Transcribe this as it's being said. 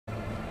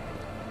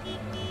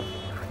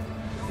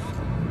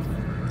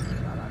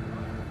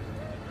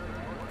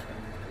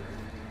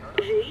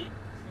V,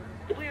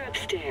 we're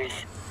upstairs.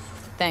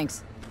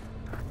 Thanks.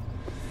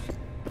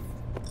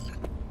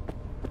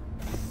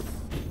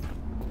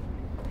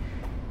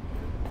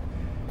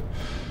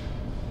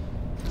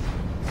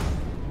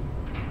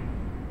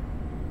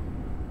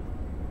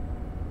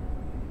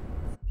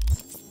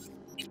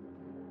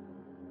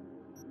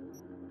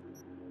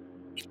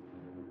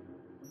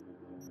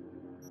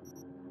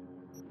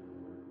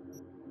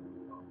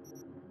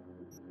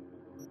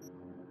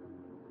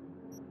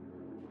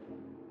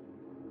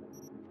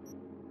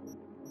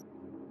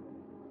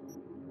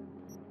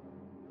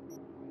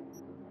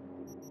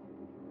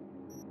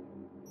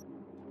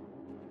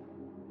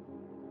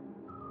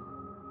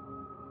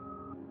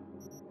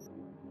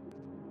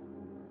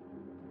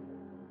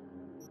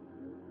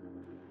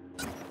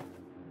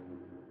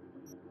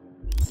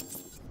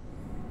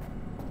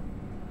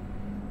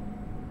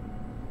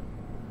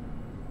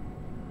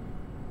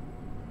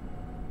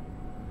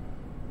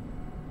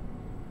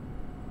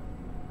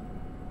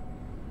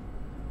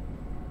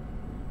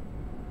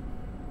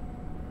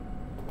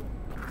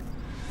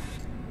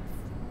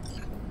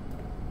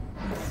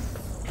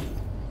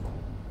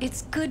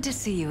 It's good to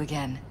see you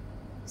again.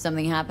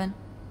 Something happened?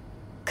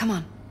 Come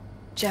on.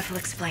 Jeff will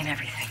explain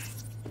everything.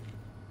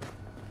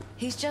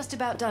 He's just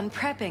about done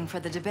prepping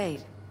for the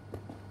debate.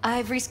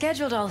 I've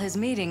rescheduled all his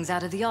meetings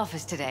out of the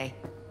office today.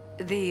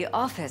 The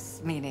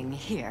office meaning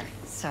here,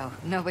 so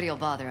nobody'll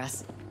bother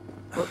us.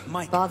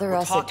 Mike, Bother we're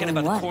us at talking doing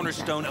about what, the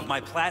cornerstone of my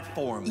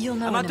platform. You'll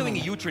know I'm not in a doing a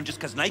minute. U-turn just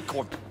because Night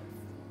Corp.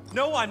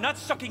 No, I'm not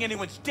sucking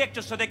anyone's dick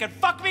just so they can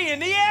fuck me in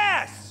the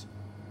ass!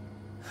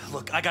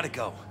 Look, I gotta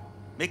go.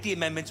 Make the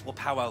amendments, we'll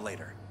powwow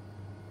later.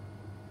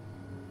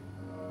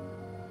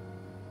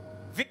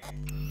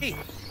 V,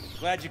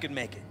 glad you could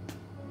make it.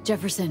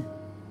 Jefferson.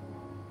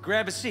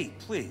 Grab a seat,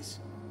 please.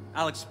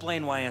 I'll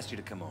explain why I asked you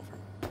to come over.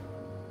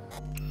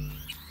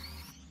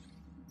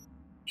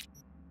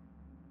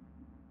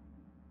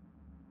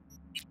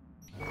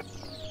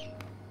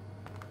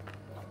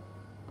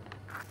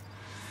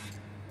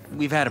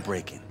 We've had a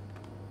break-in.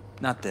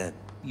 Not the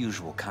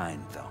usual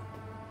kind, though.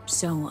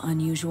 So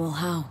unusual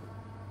how?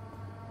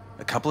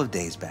 A couple of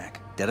days back,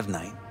 dead of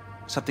night,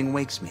 something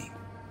wakes me.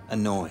 A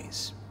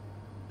noise.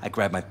 I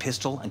grab my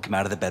pistol and come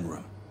out of the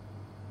bedroom.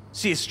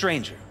 See a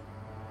stranger.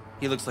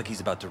 He looks like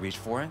he's about to reach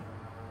for it,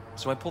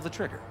 so I pull the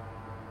trigger.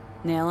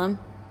 Nail him?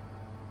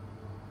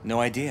 No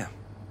idea.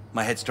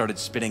 My head started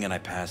spinning and I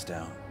passed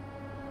out.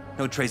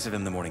 No trace of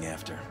him the morning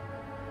after.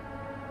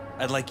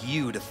 I'd like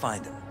you to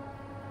find him.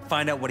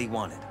 Find out what he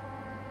wanted.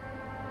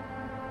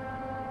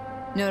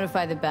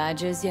 Notify the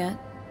badges yet?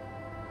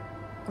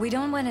 We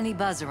don't want any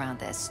buzz around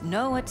this.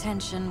 No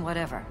attention,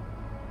 whatever.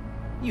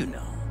 You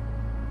know.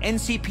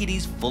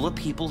 NCPD's full of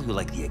people who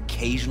like the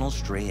occasional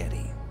stray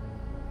eddy.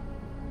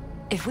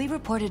 If we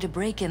reported a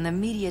break-in, the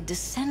media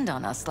descend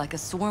on us like a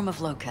swarm of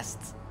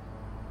locusts.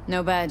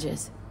 No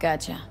badges.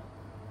 Gotcha.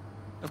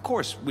 Of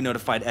course, we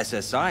notified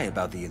SSI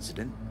about the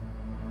incident.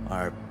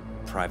 Our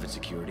private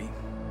security.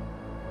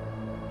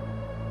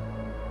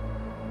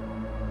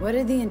 What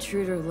did the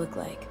intruder look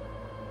like?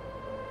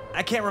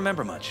 I can't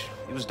remember much.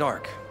 It was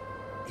dark.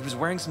 He was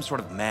wearing some sort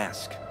of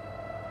mask.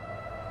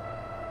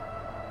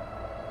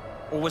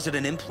 Or was it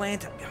an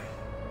implant?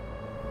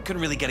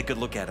 Couldn't really get a good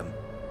look at him.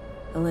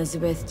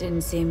 Elizabeth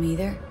didn't see him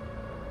either?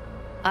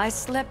 I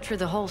slept through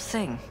the whole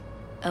thing.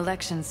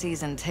 Election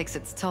season takes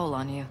its toll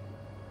on you.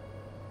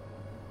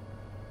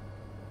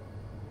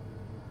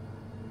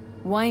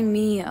 Why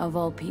me, of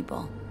all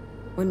people?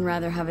 Wouldn't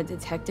rather have a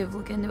detective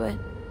look into it?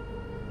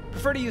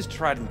 Prefer to use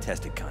tried and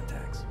tested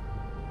contacts.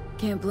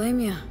 Can't blame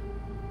ya.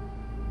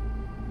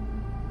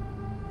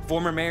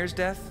 Former mayor's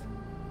death?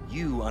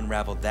 You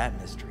unraveled that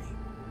mystery.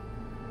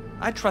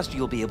 I trust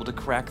you'll be able to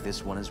crack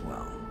this one as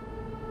well.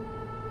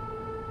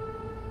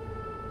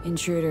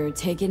 Intruder,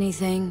 take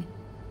anything?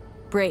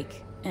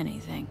 Break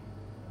anything?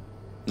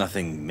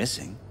 Nothing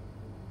missing.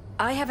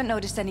 I haven't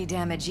noticed any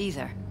damage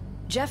either.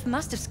 Jeff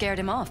must have scared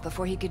him off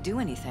before he could do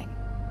anything.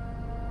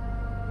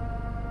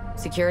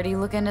 Security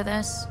look into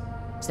this?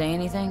 Say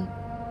anything?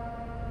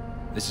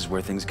 This is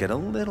where things get a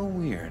little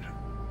weird.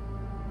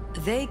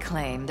 They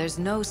claim there's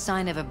no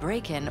sign of a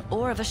break-in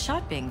or of a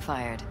shot being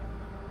fired.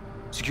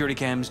 Security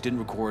cams didn't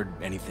record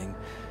anything.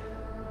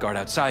 Guard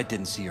outside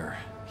didn't see or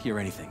hear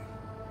anything.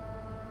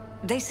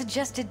 They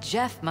suggested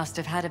Jeff must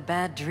have had a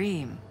bad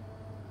dream.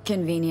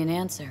 Convenient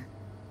answer.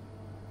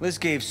 Liz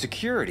gave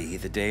security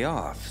the day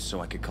off so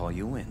I could call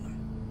you in.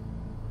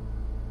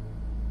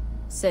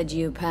 Said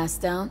you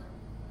passed out?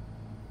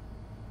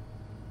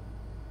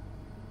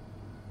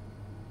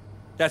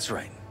 That's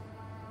right.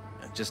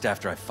 Just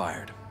after I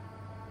fired.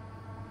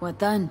 What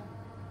then?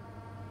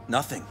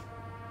 Nothing.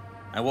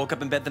 I woke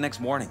up in bed the next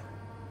morning.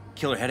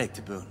 Killer headache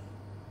to boot.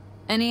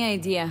 Any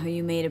idea how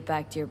you made it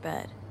back to your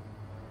bed?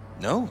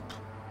 Nope.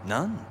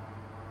 None.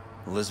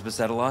 Elizabeth's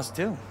at a loss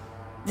too.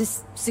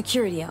 This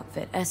security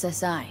outfit,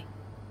 SSI.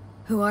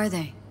 Who are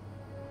they?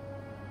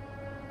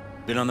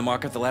 Been on the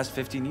market the last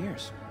 15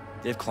 years.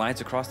 They have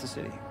clients across the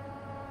city.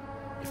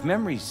 If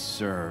memory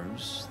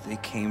serves, they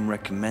came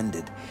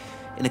recommended.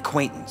 An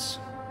acquaintance.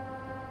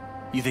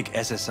 You think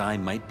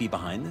SSI might be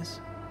behind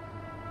this?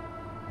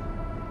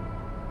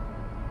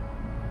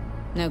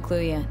 No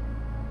clue yet.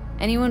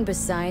 Anyone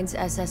besides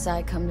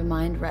SSI come to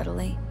mind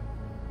readily?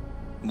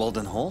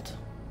 Walden Holt?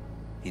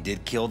 He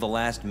did kill the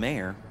last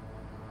mayor.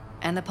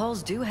 And the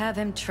polls do have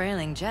him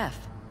trailing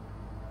Jeff.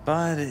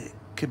 But it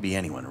could be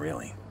anyone,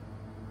 really.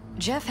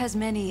 Jeff has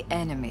many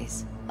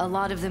enemies, a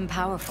lot of them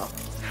powerful.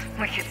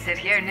 We could sit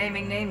here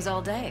naming names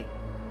all day.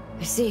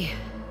 I see.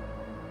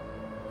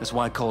 That's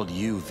why I called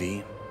you,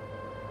 V.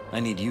 I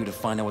need you to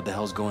find out what the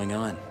hell's going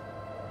on.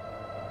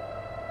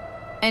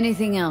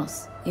 Anything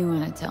else you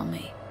want to tell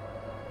me?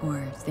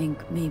 Or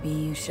think maybe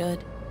you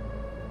should?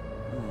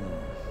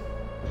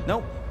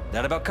 Nope,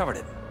 that about covered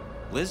it.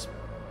 Liz?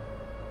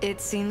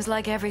 It seems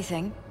like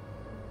everything.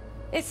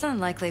 It's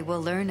unlikely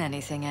we'll learn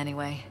anything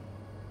anyway.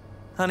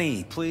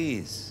 Honey,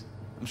 please.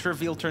 I'm sure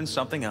V'll turn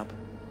something up.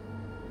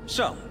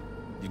 So,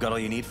 you got all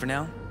you need for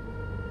now?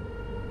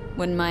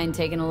 Wouldn't mind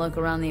taking a look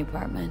around the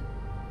apartment.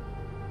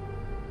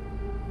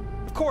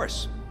 Of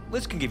course.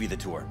 Liz can give you the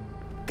tour.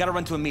 Gotta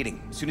run to a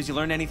meeting. As soon as you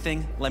learn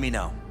anything, let me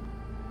know.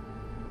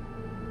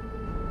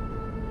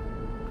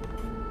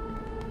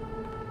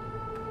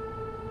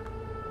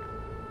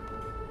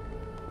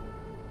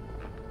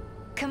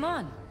 Come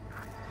on.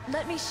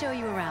 Let me show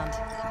you around.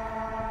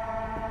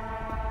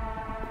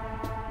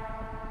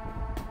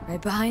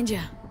 Right behind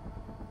you.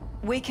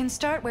 We can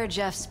start where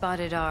Jeff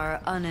spotted our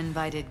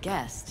uninvited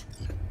guest.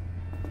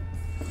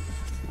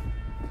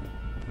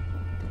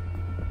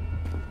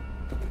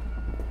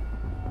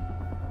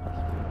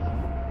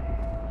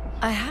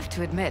 I have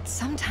to admit,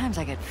 sometimes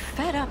I get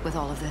fed up with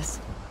all of this.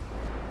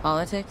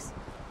 Politics?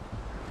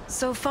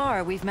 So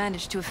far, we've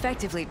managed to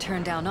effectively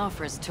turn down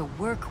offers to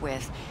work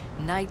with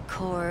Night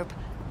Corp,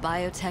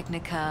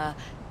 Biotechnica,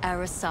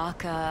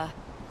 Arasaka.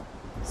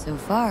 So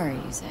far,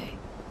 you say?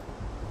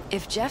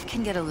 If Jeff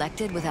can get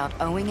elected without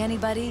owing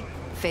anybody,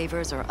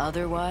 favors or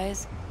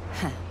otherwise,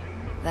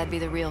 that'd be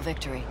the real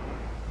victory.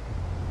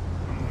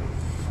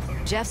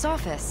 Jeff's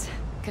office.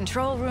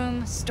 Control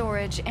room,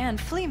 storage,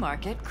 and flea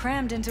market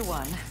crammed into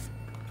one.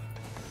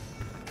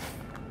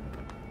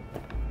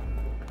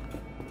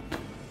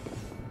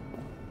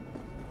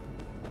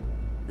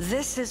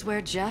 This is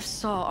where Jeff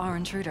saw our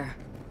intruder.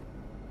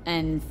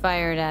 And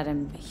fired at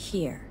him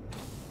here.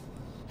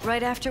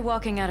 Right after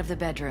walking out of the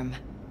bedroom.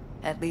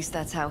 At least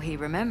that's how he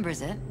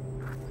remembers it.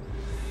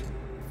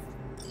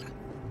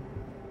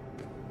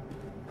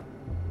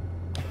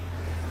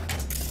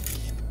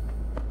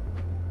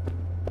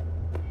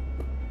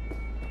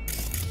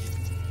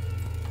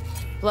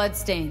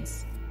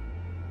 Bloodstains.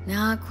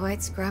 Not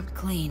quite scrubbed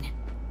clean.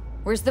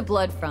 Where's the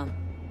blood from?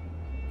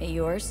 It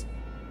yours?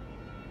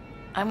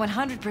 I'm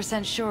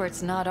 100% sure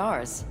it's not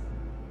ours.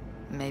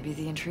 Maybe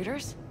the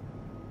intruder's?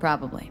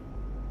 Probably.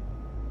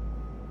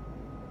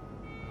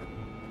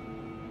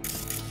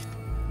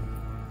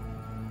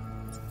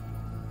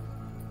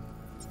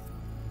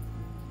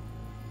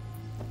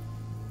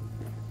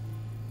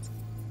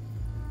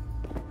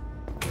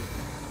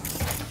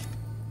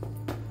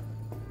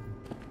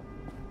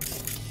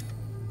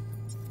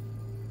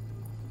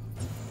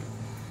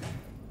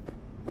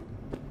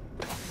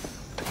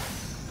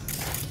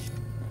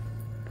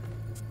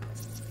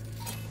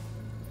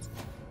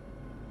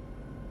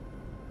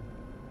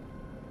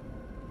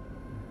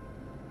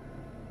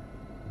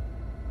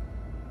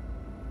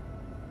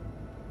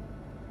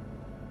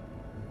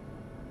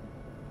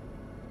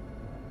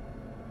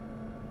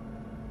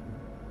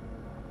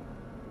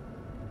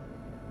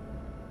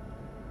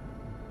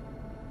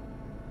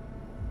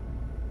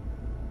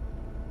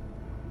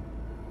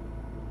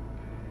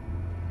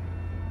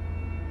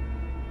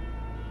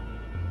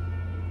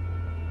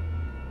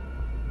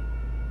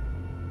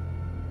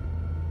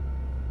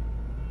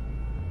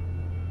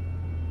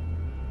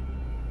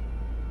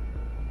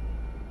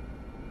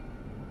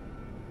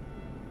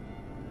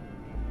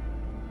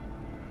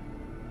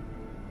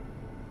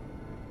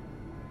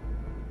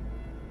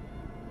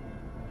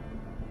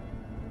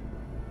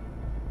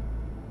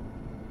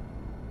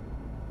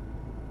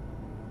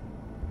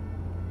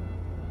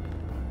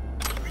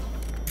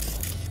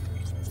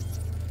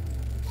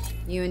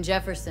 You and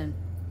Jefferson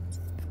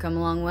have come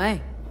a long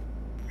way.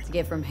 To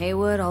get from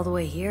Haywood all the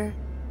way here,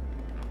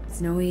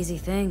 it's no easy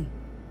thing.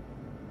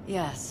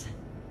 Yes.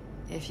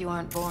 If you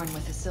aren't born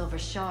with a silver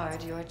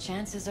shard, your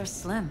chances are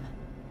slim.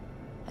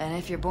 And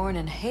if you're born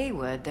in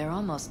Haywood, they're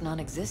almost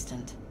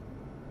non-existent.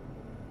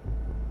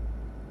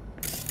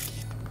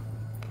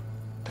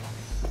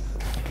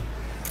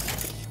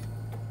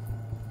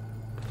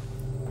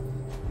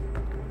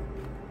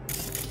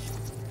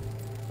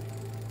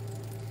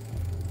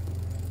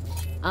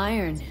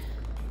 Iron.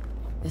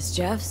 This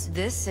Jeff's?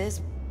 This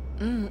is...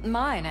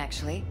 mine,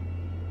 actually.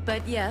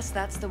 But yes,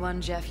 that's the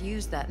one Jeff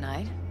used that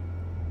night.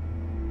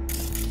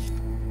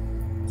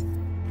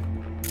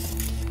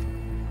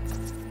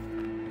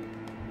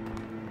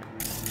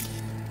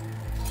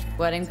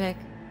 Wedding pic?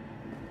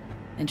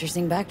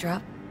 Interesting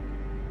backdrop.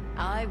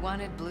 I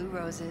wanted blue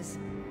roses.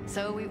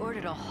 So we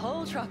ordered a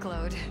whole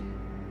truckload.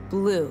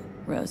 Blue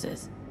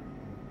roses.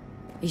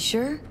 You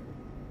sure?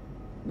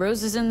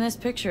 Roses in this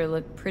picture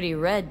look pretty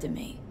red to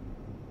me.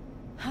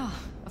 Oh,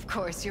 of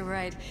course, you're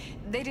right.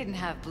 They didn't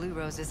have blue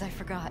roses, I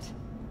forgot.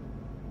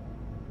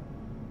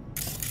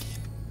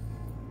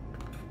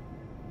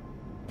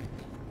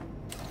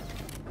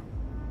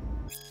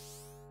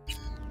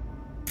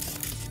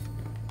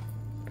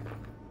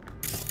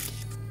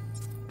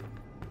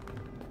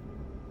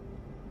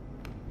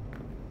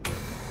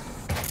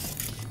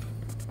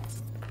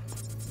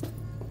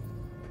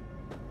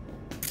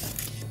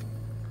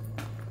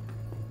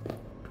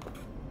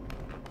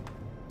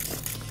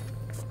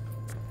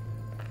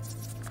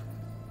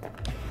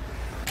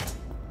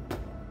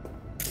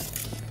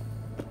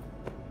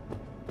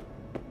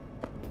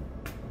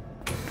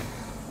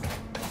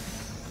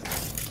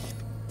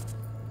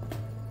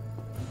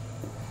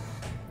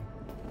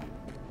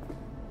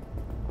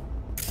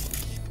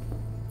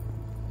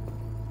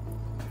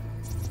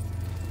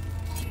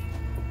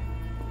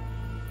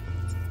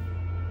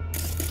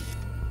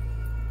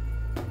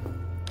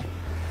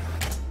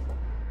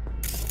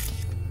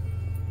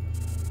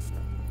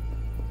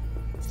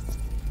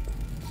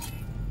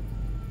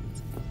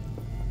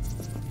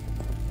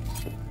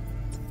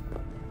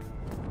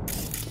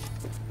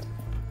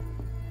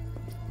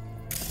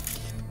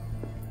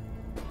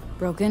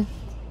 Broken?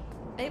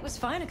 It was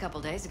fine a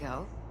couple days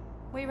ago.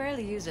 We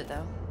rarely use it,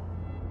 though.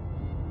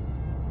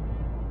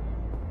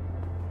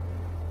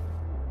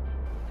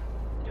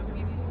 Don't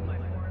be fooled by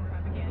foreign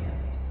propaganda.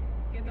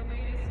 Get the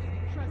latest,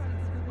 trusted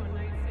scoop on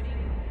Night City,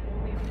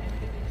 only on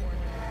N54.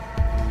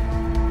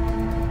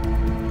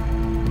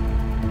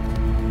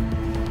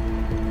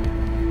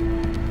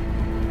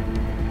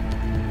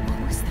 What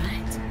was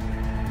that?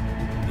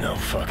 No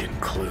fucking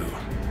clue.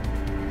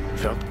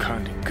 Felt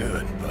kinda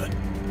good, but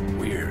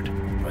weird.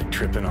 Like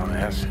tripping on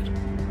acid.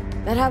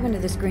 That happened to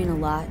the screen a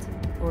lot.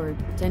 Or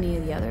to any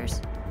of the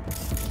others.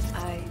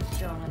 I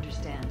don't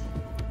understand.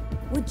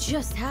 What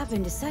just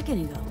happened a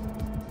second ago?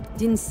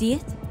 Didn't see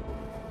it?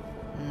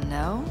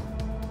 No?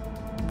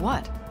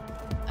 What?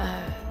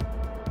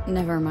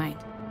 Never mind.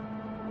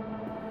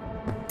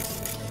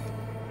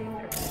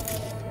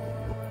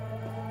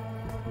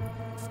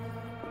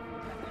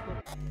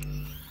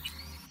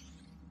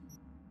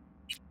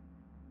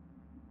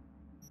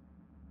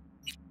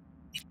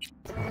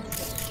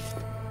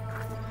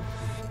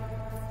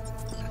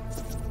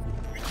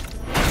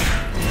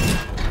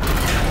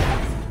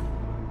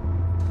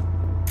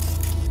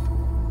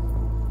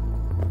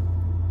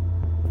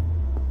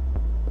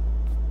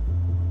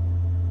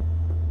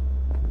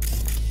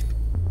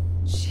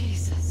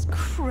 Jesus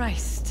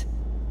Christ.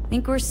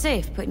 Think we're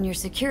safe putting your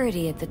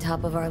security at the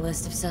top of our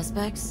list of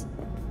suspects?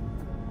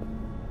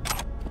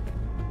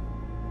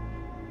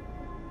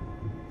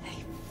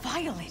 They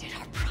violated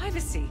our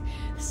privacy.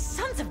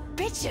 Sons of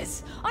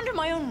bitches! Under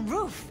my own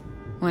roof!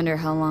 Wonder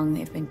how long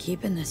they've been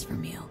keeping this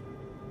from you.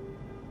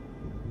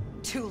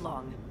 Too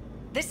long.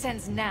 This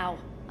ends now.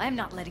 I'm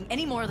not letting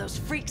any more of those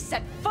freaks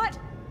set foot!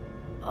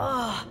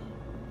 Ugh.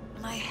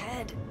 My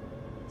head.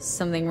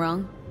 Something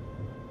wrong?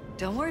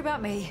 Don't worry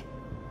about me.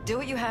 Do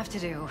what you have to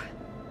do.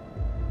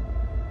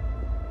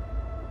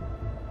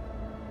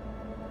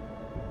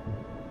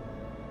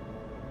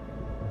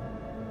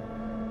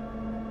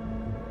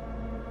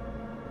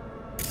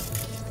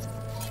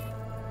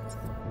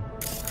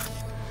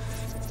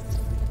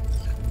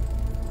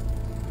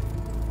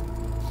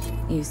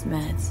 Use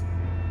meds.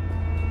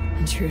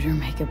 Intruder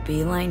make a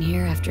beeline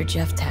here after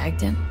Jeff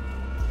tagged him?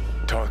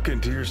 Talking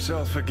to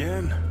yourself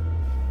again?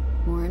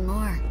 More and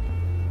more.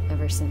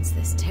 Ever since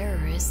this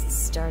terrorist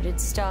started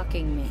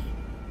stalking me.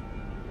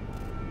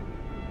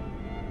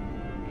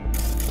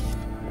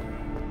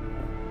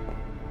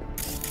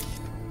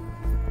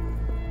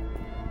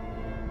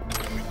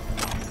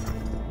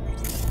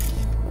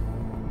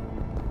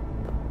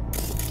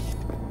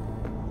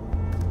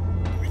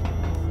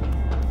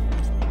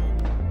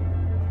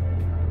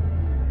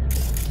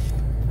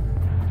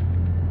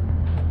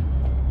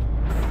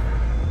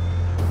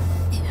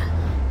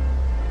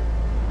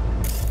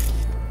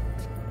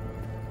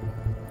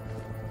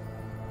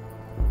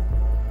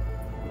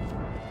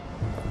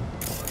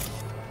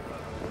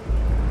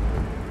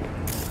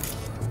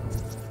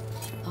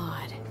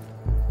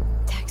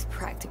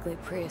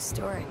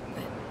 Prehistoric,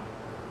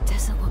 but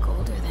doesn't look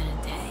older than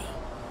a day.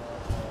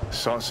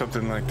 Saw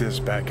something like this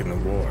back in the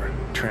war.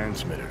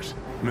 Transmitters.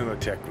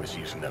 Militech was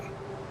using them.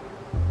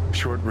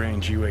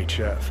 Short-range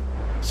UHF.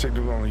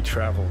 Signal only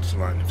travels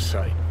line of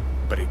sight,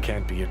 but it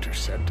can't be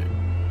intercepted.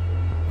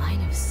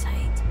 Line of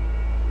sight?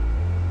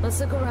 Let's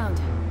look around.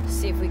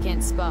 See if we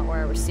can't spot where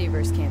our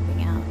receiver's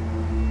camping out.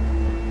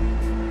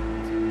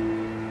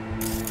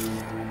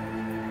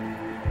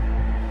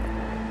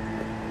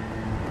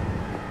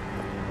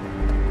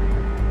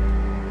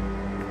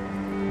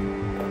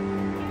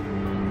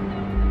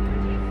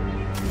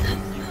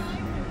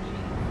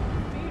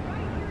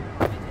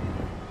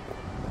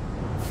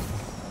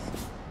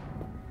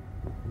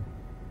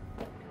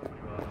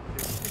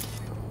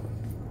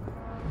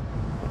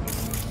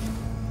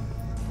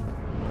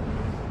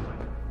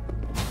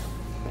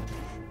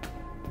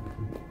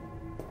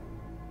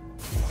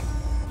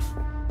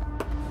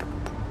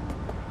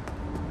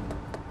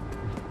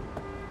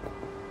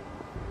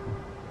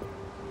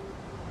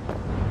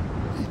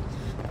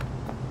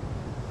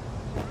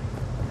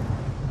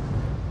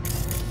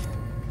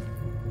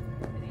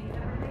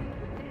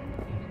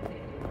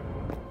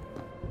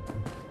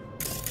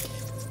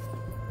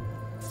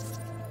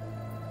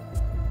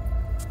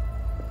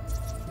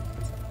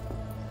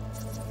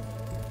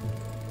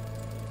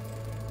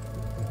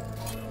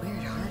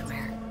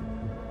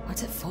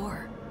 What's it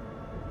for?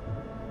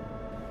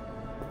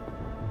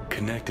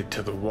 Connected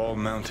to the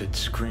wall-mounted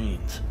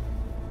screens.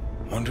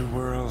 Wonder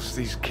where else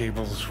these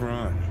cables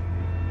run.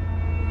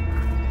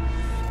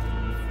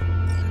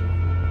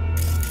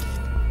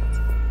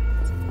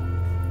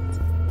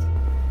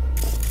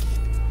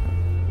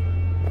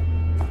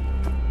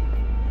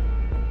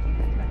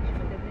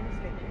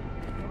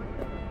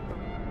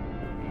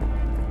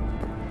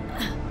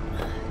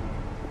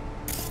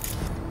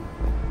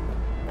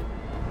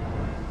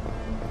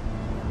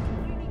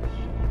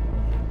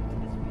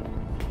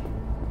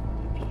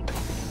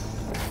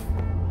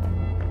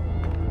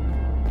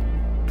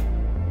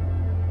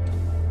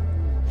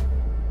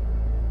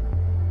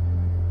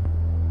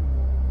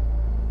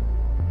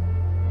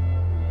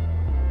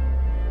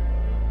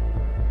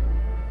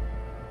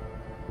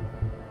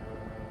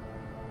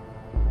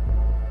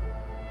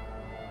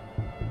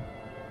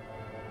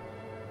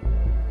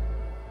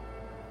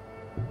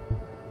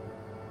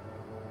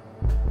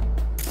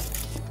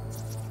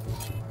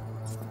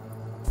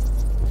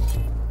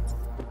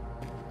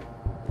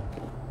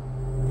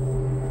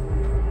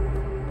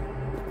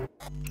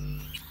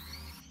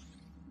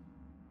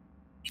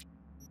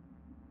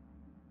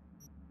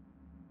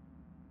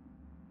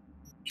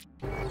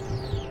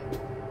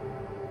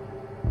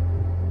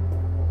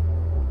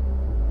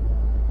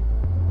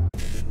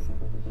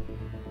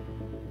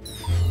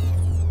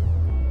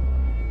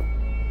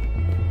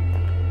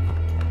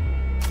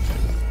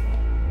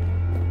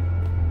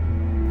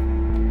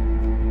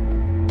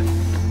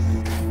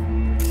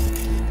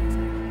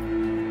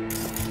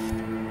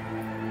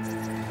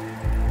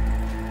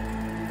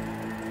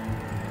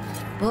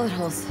 Bullet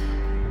holes.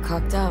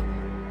 Cocked up.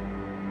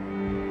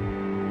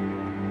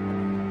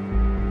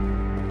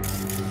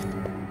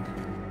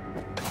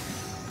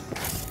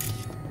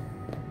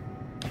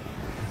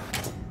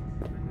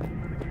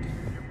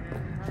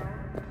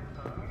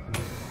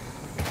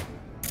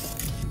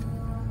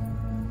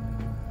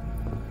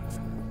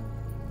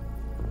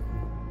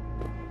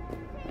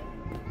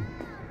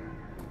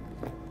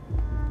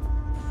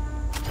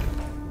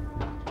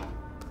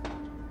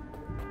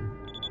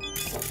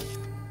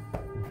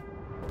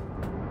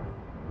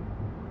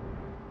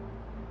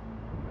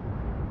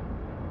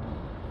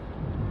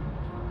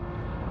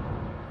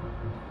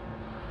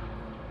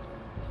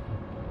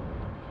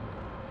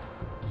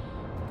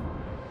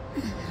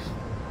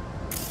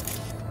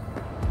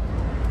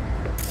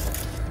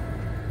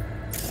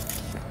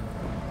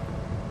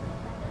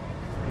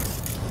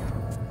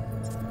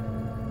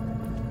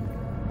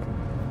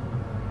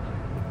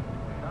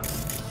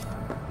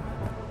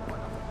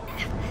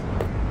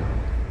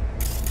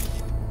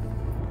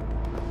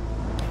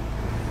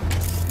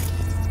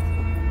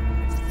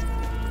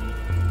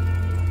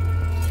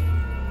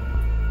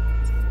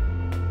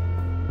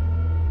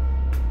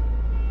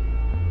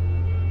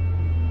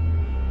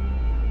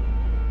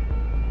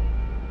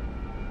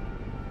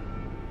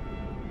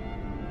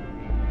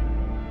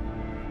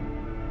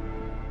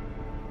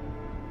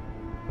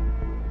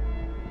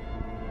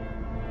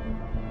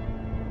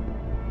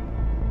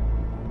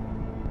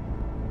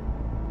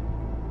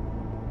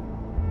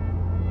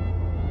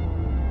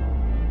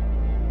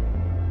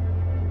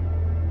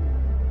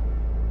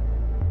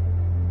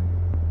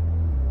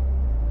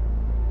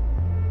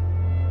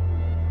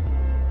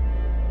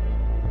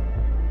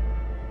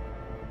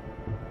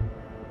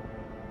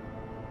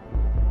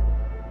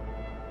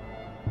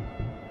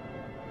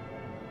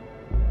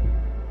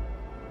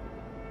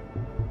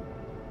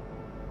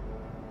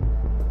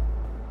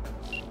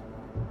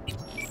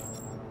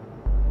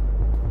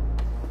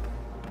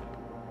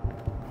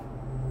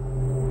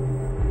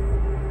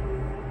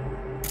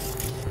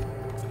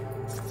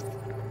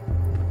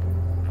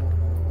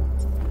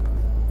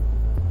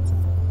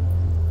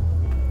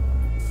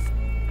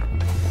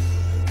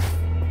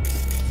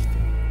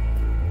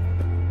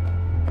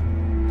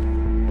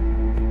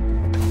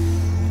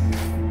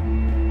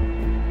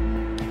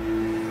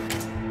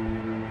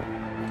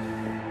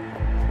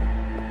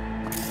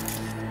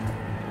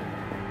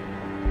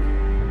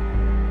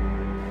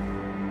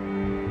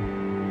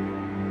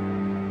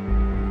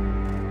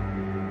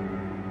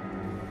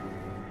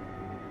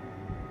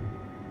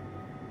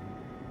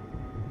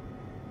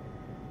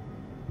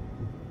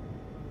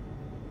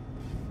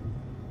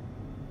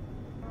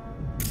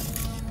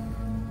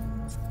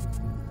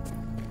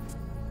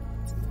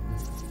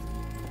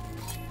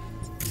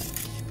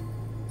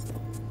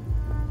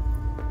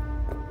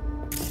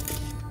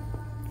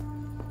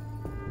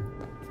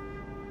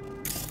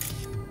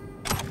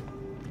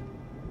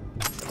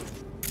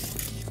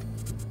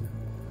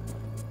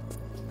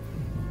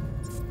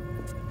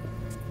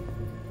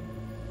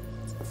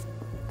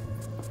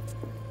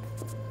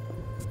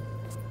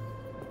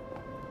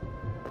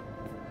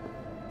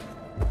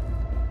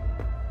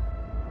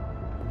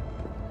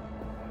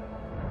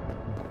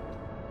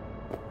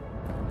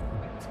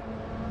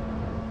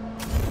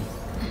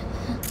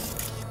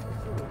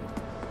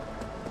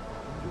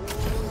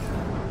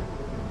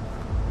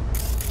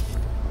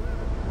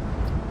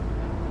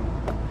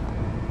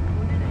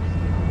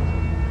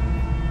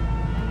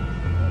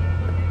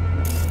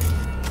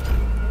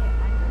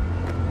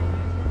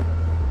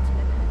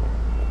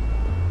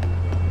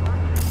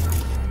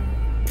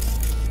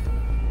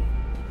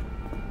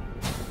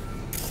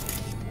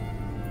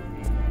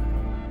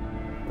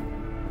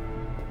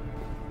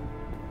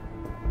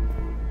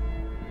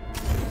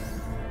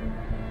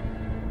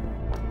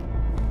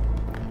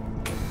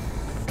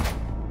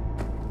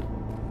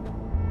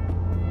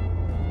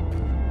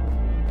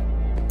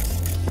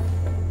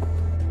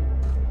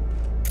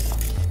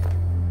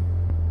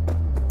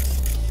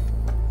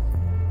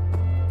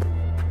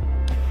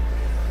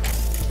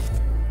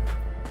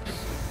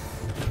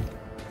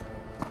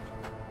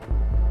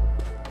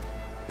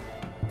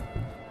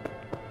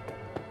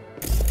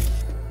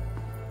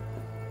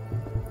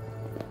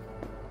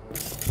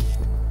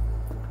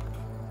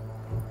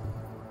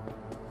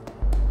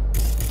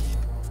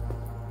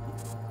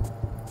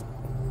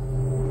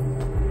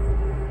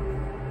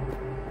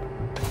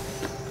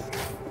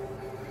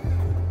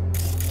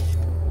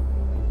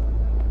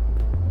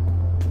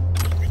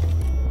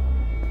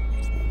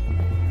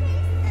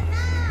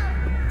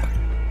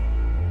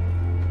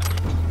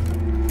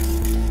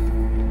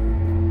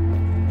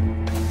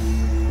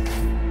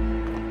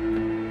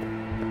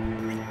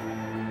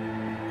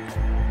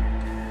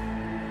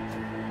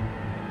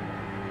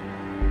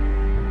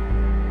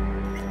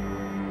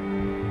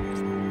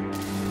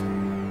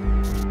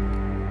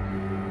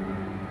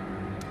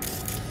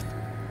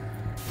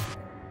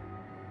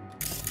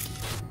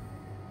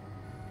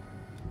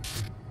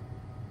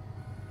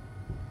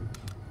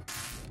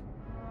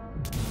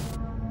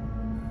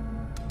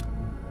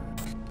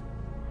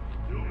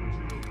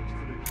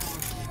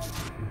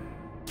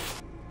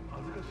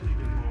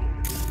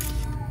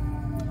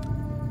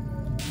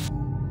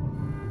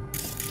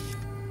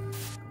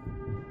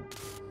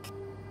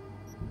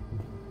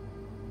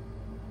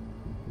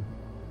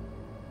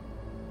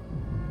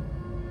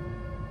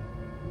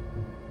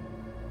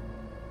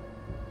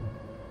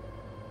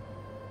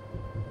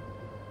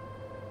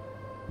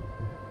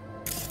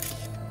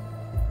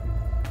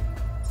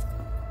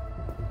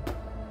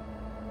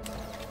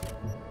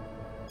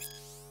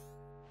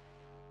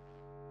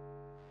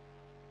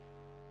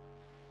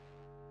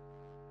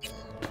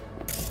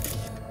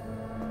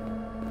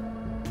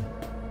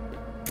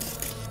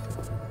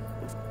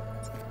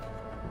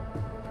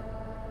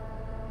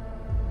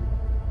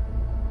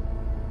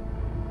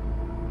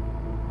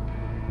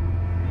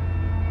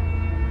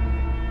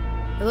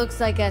 It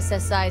looks like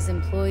SSI's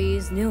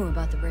employees knew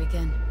about the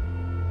break-in.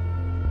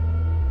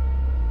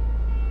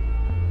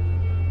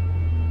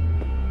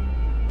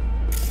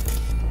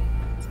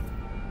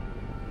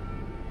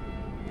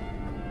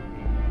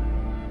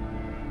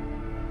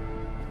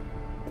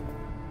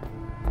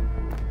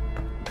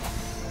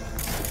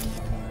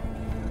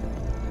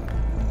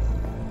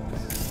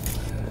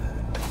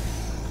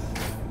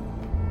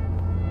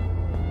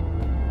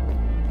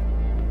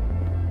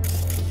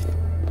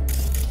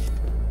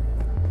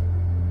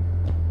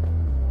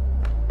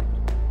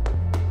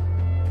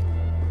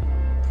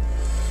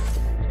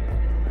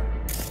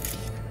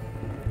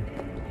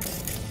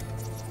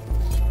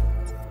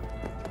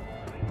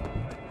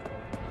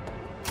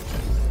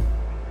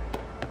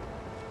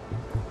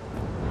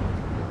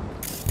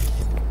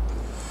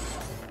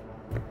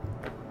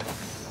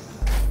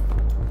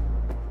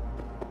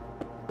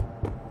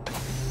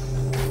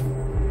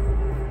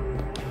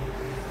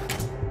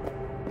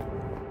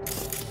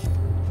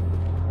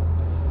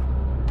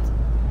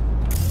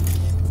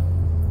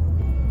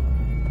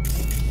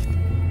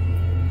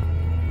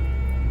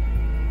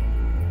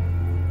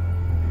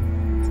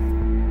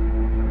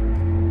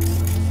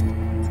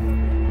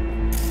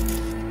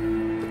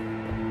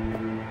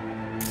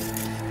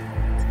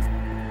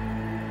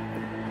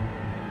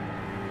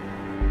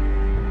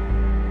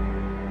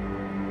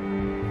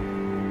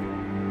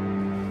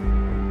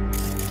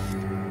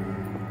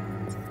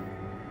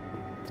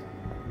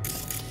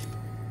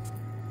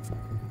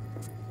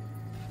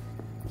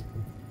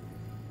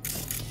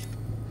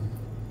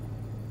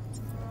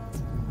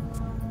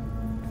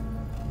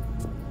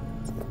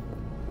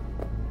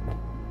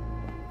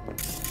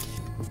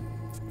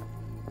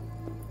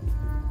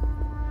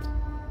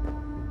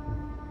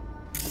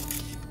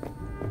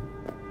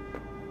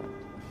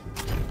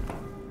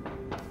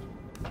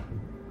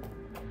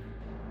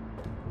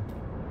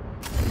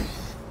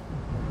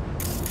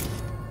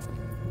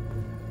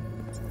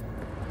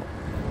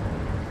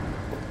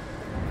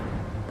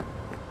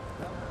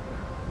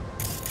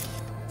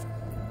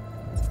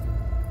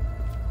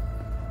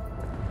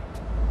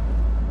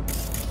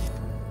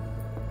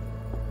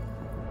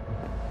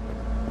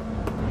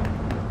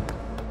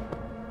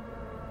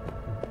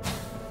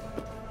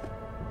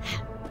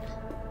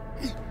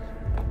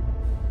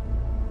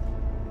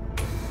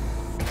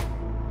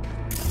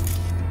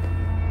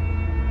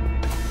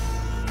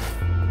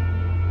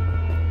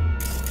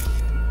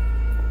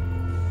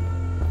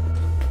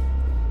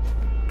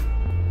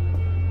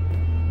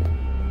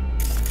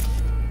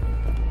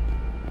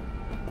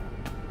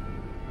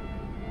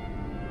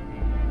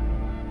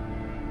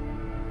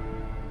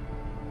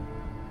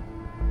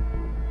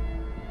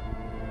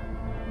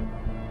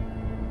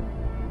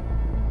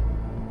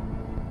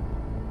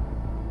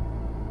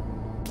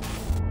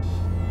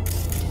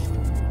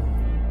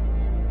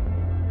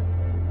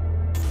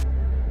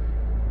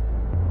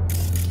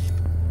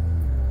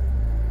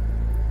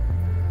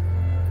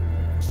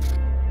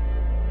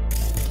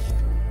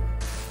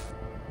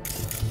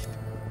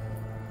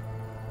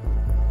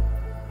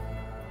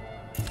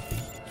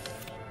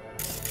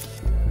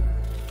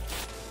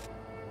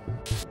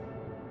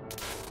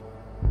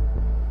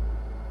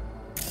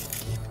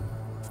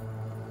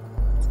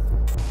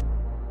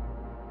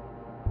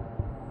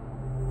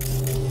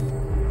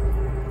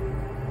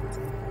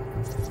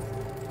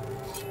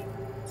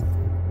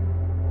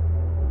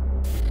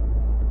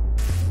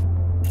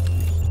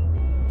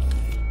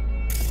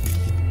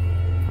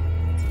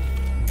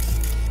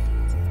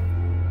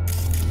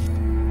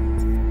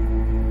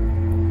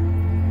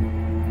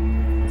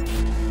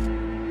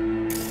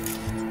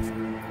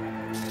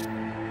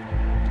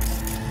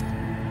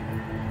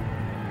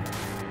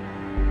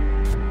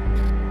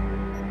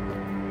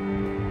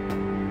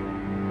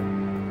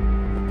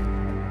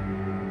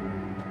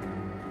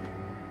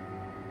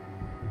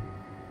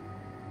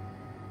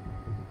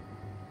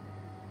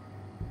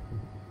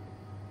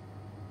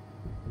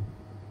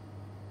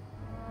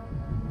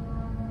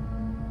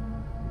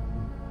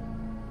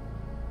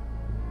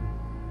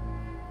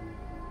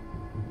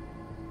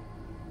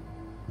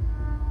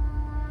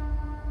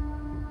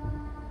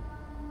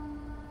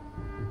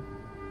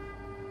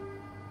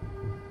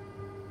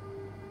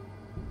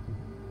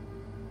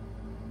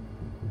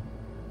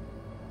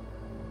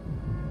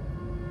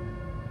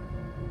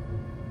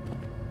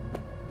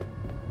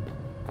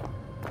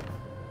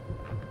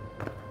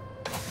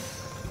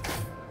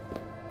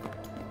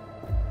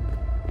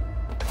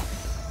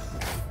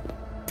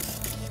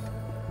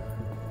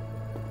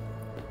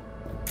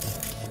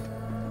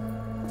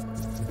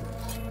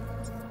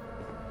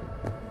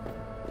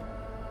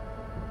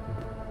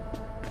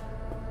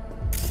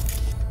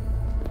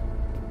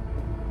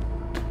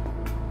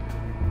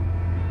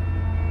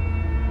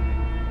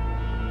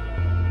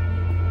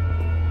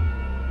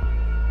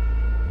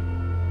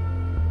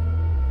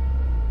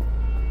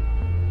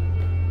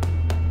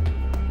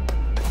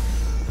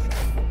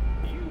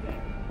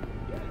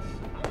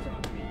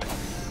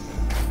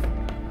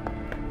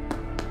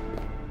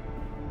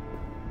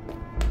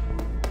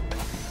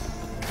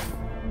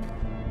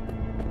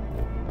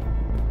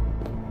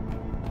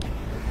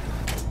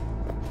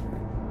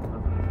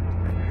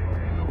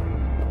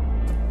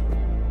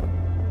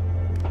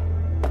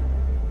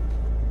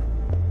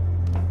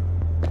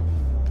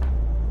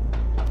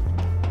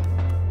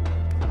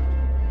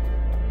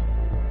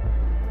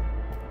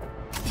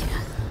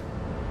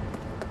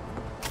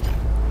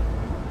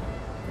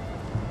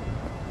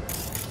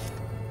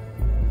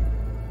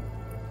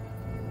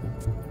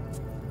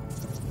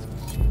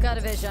 Got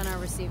a vision on our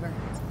receiver.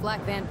 Black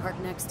van parked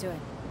next to it.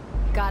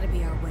 Gotta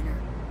be our winner.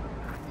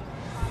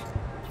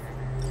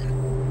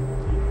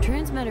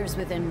 Transmitter's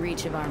within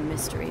reach of our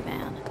mystery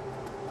van.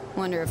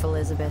 Wonder if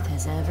Elizabeth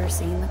has ever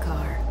seen the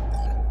car.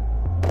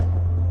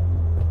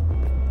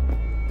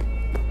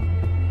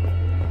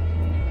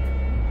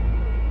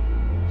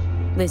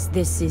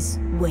 This is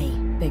way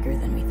bigger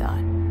than we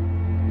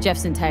thought.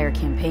 Jeff's entire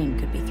campaign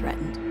could be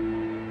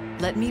threatened.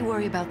 Let me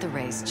worry about the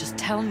race. Just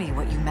tell me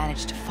what you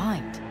managed to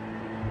find.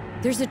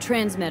 There's a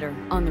transmitter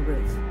on the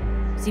roof.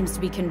 Seems to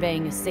be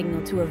conveying a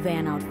signal to a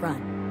van out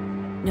front.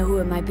 Know who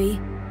it might be?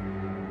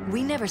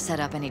 We never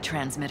set up any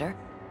transmitter.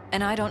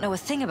 And I don't know a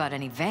thing about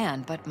any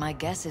van, but my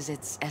guess is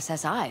it's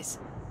SSI's.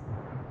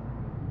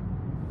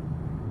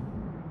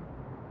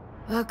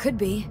 Could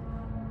be.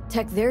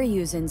 Tech they're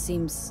using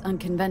seems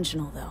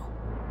unconventional, though.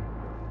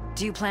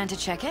 Do you plan to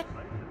check it?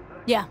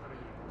 Yeah.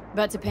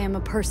 About to pay him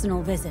a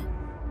personal visit.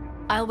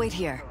 I'll wait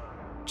here.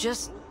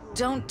 Just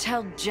don't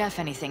tell Jeff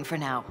anything for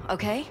now,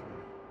 okay?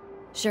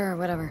 Sure,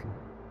 whatever.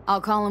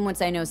 I'll call him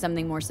once I know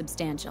something more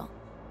substantial.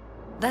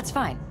 That's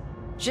fine.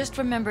 Just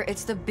remember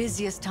it's the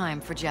busiest time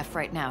for Jeff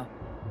right now.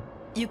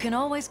 You can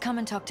always come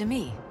and talk to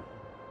me.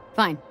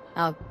 Fine.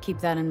 I'll keep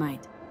that in mind.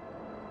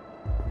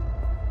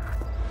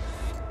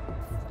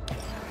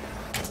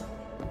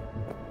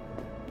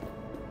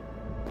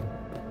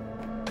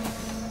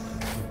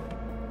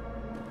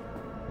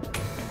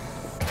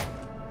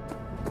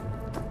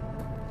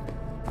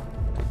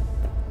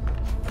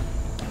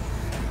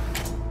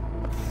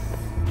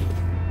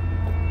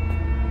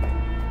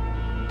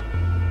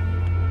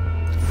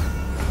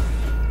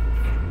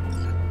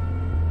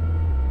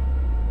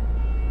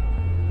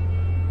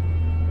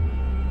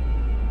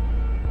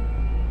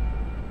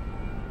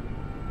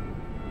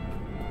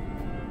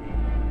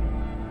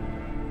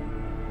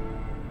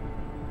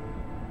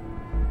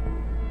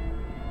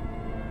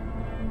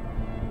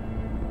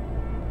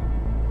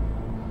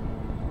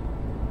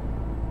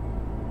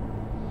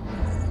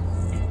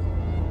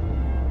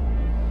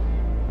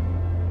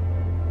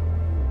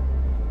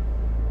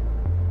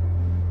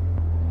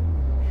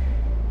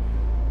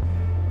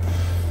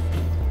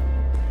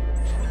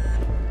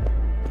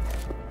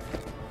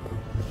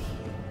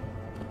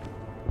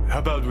 How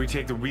about we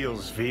take the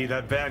wheels, V?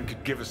 That van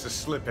could give us a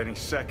slip any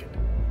second.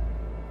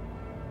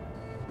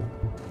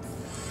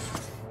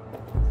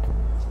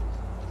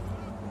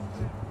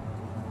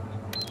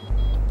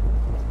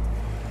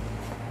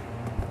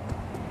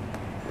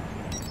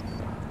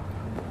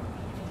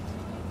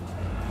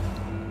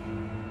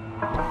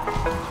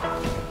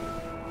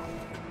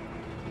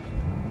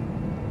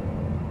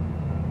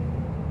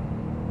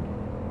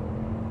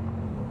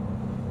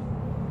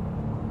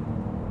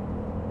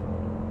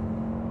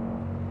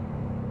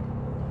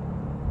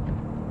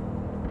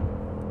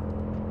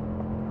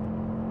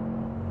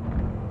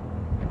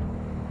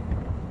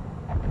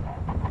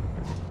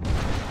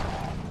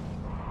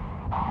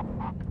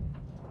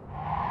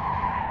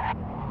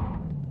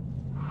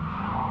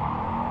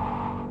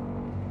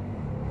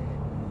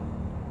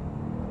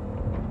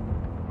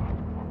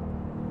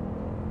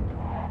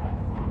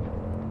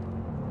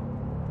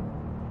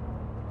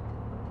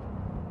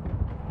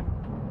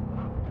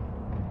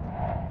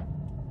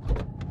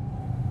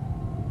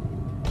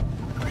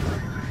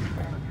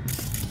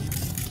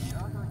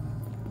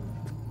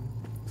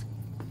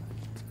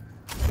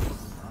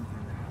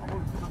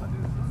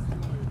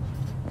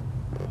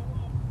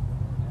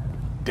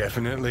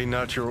 Definitely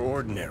not your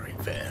ordinary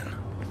van.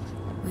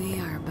 We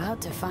are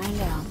about to find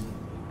out.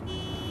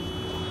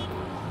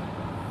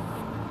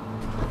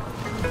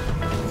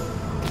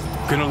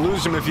 Gonna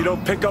lose him if you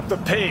don't pick up the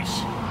pace.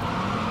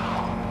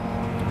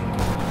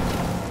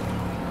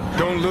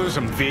 Don't lose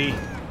him, V.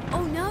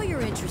 Oh, now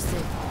you're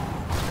interested.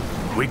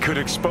 We could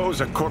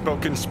expose a Corpo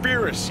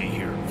conspiracy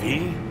here,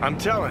 V. I'm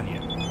telling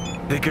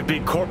you. They could be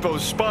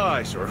Corpo's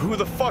spies, or who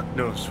the fuck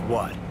knows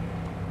what.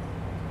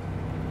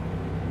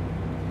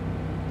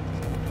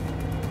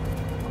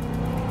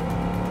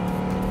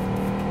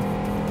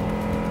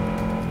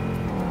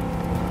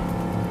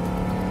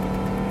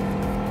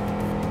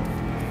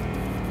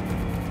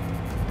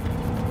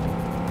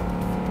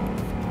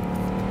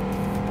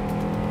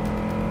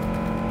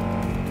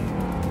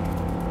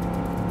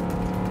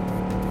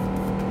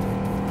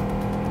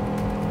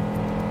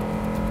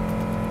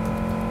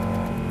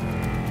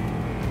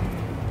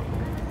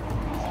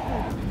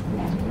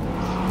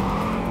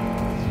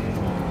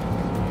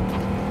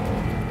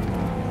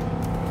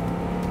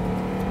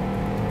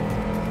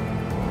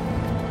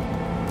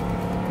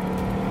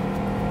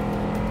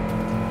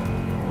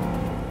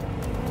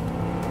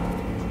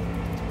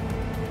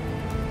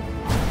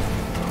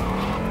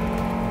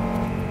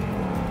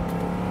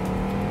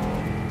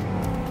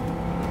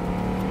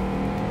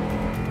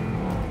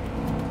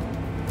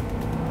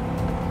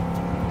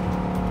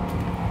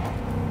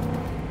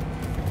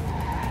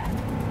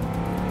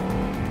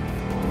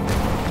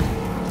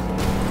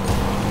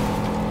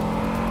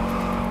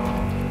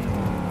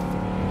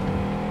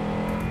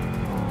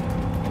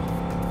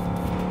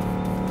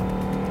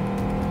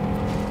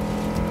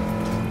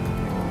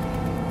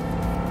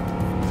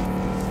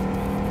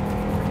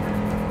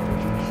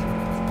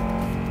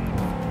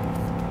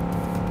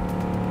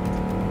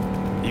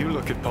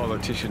 look at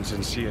politicians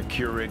and see a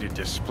curated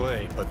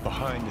display, but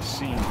behind the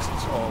scenes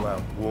it's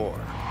all-out war.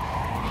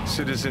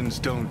 Citizens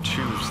don't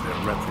choose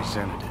their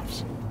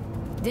representatives.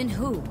 Then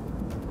who?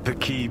 The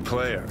key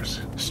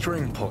players,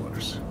 string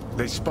pullers.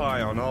 They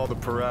spy on all the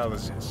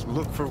paralysis,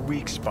 look for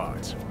weak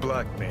spots,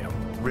 blackmail,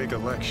 rig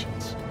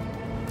elections.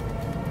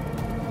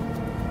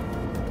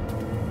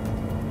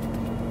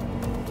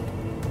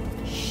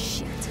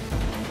 Shit.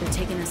 They're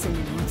taking us in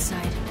the north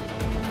side.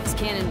 It's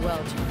cannon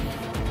well, Johnny.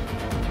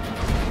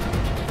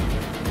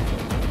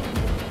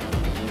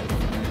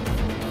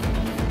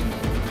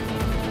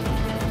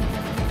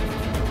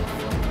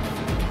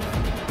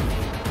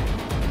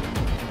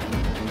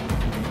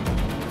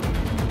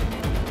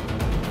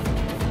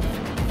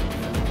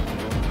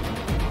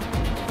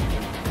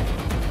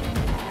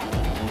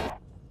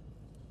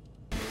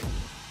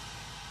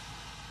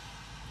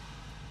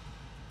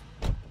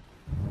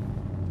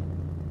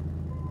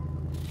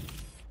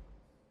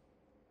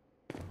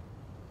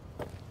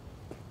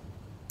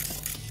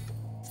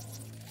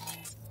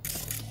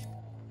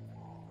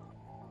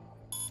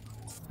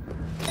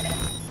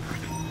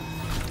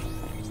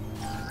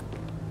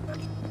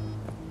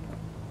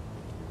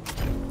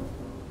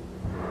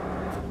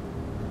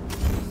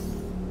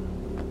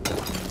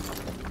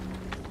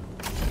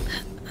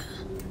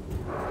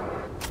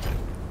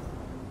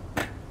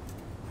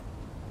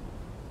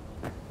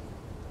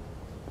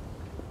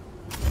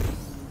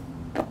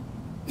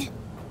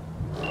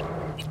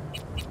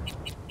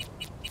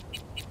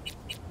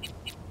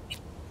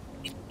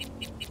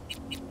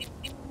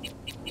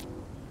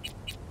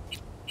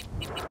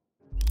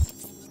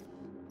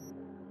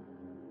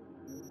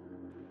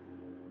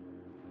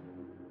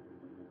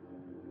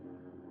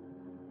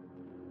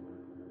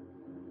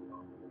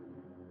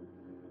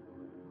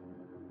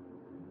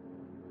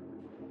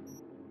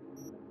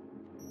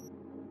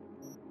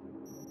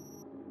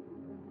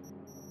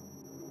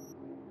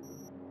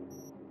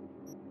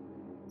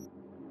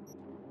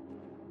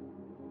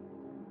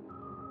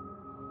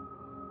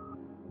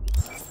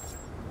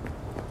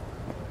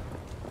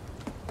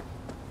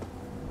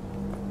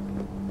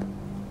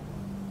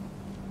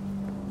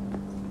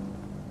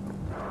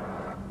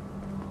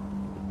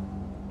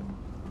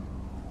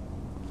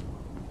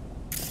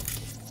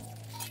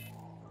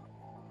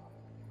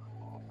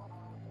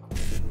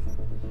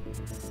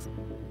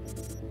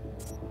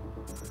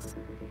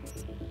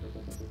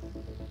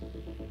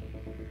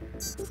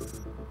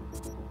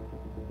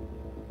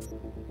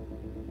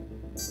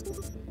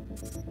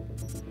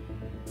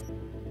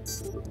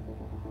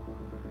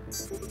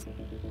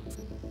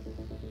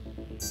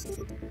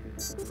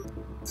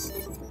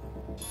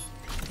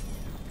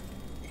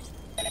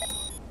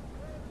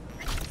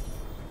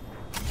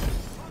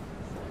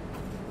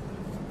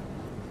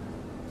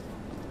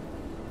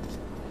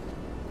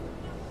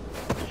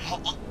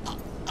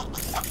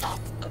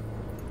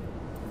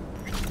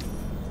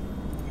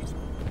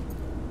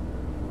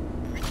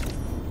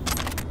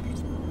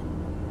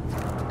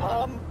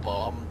 Bum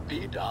bum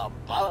be dum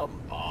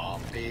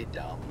bum be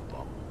dum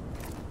bum.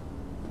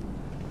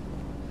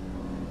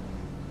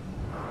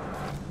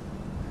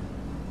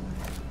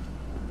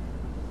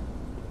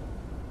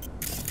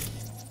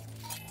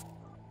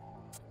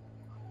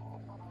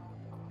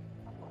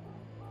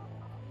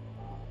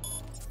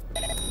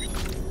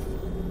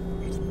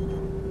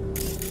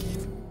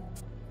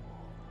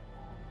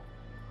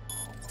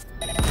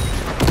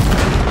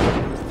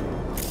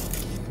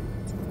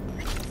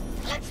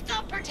 Let's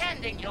stop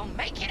pretending you'll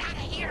make it out of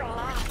here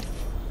alive.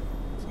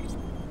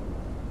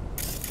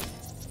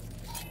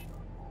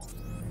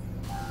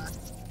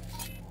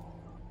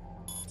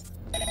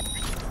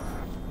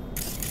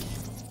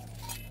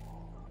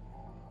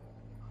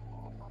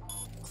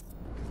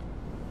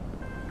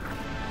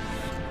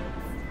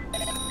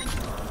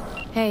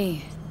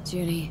 Hey,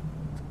 Judy.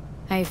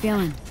 How you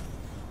feeling?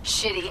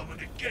 Shitty,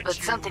 but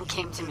something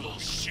came to me.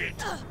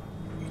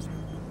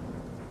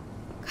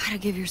 Gotta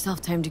give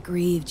yourself time to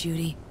grieve,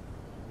 Judy.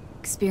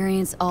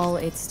 Experience all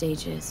its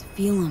stages.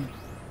 Feel them.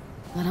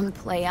 Let them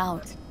play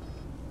out.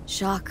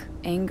 Shock,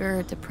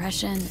 anger,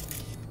 depression.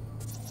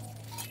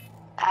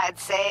 I'd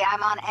say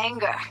I'm on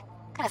anger.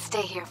 Gonna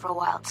stay here for a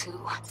while, too.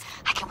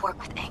 I can work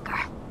with anger.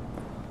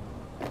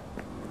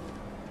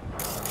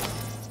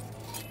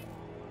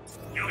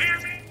 You hear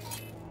me?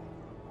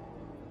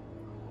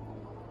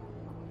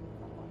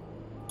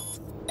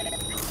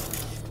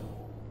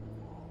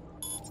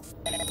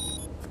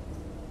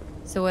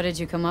 So what did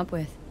you come up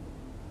with?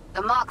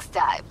 The Mox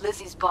Dive,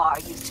 Lizzie's bar,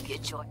 used to be a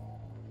joy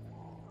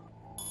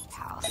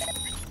house.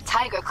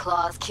 Tiger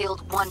Claws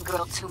killed one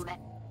girl too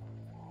many.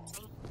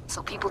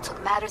 So people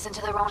took matters into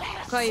their own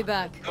hands. Call you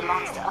back.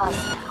 Belongs to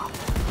us now.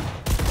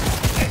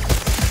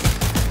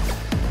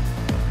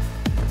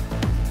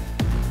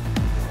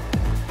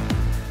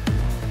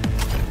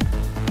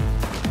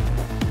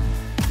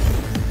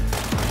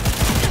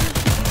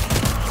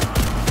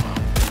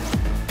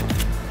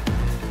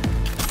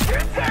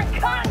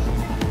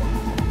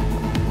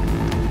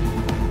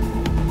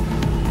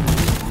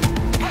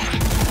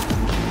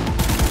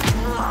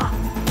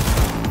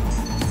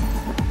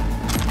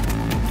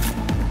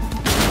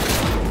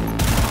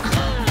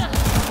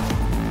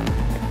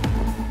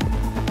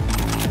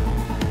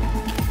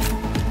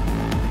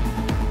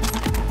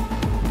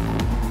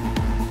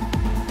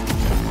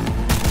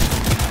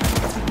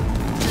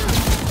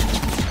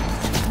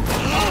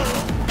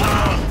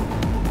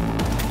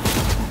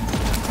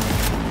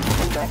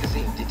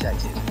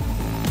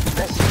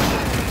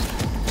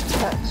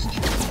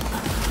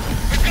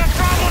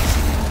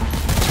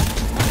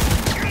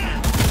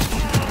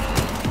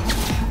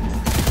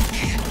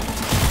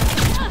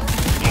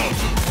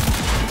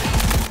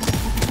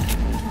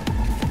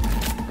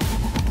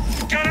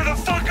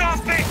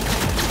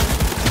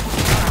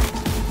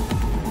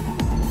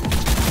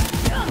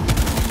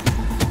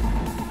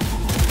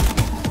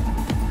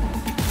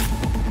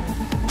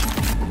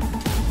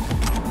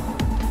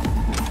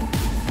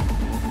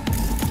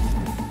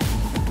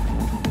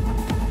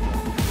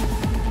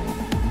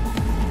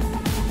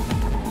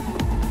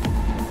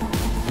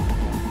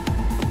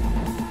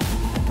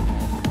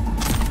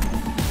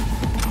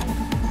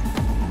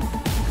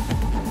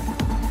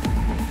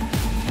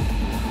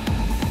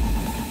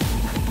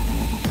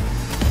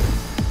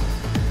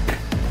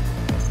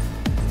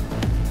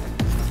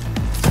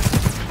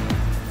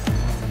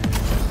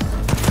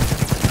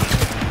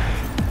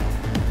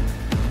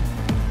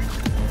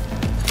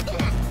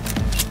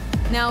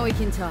 Now we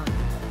can talk.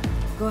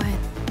 Go ahead.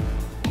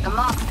 The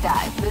Mox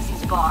died.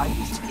 Lizzie's bar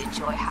used to be a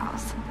joy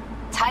house.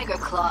 Tiger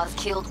Claws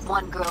killed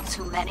one girl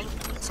too many,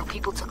 so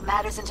people took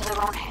matters into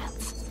their own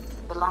hands.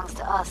 Belongs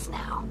to us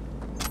now.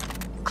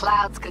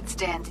 Clouds could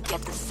stand to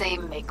get the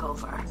same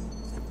makeover.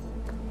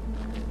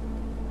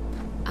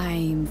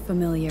 I'm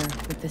familiar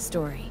with the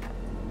story.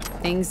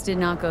 Things did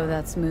not go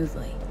that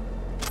smoothly.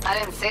 I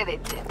didn't say they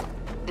did.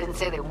 Didn't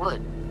say they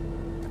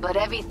would. But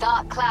Evie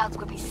thought Clouds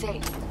would be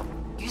safe.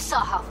 You saw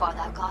how far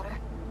that got her.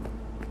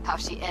 How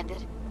she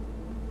ended.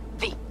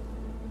 V.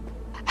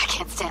 I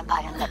can't stand by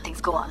and let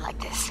things go on like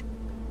this.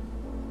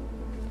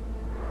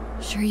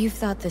 Sure you've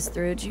thought this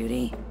through,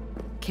 Judy?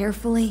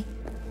 Carefully?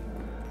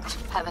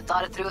 Haven't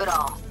thought it through at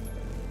all.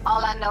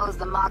 All I know is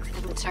the Mox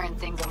didn't turn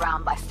things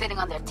around by sitting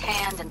on their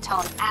tanned and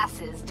toned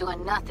asses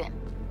doing nothing.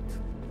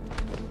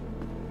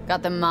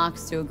 Got the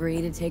Mox to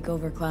agree to take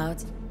over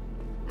Clouds?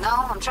 No,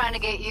 I'm trying to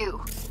get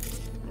you.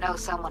 Know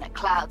someone at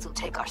Clouds who'll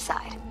take our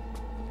side.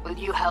 Will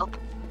you help?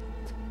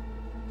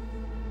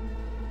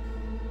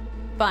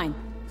 Fine.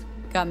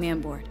 Got me on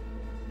board.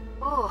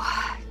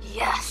 Oh,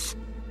 yes.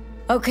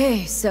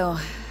 Okay, so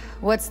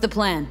what's the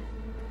plan?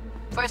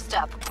 First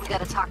up, we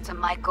gotta talk to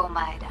Maiko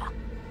Maeda.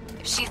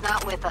 If she's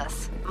not with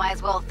us, might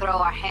as well throw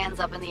our hands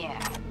up in the air.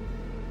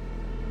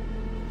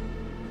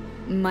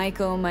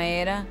 Maiko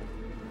Maeda?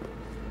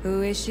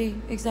 Who is she,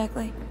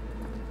 exactly?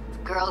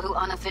 Girl who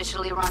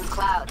unofficially runs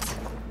Clouds.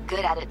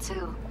 Good at it,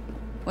 too.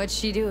 What'd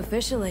she do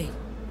officially?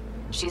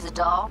 She's a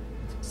doll,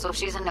 so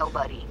she's a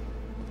nobody.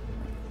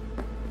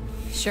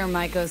 Sure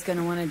Maiko's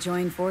gonna want to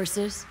join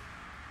forces?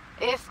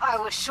 If I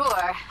was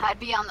sure, I'd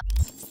be on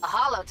the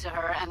hollow to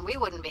her and we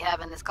wouldn't be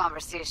having this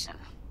conversation.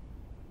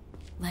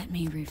 Let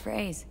me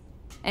rephrase.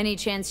 Any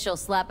chance she'll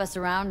slap us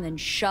around and then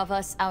shove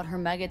us out her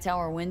mega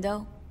tower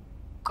window?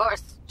 Of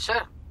course,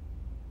 sure.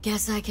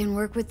 Guess I can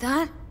work with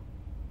that?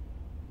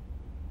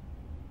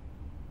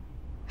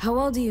 How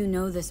well do you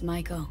know this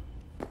Maiko?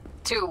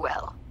 Too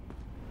well.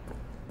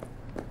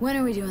 When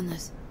are we doing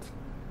this?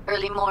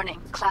 Early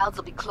morning. Clouds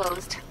will be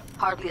closed.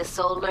 Hardly a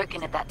soul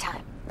lurking at that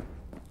time.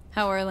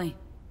 How early?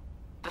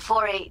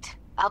 Before 8.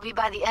 I'll be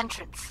by the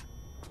entrance.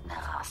 No,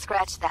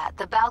 scratch that.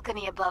 The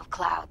balcony above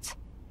Clouds.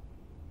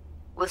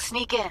 We'll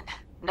sneak in.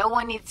 No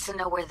one needs to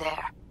know we're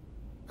there.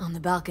 On the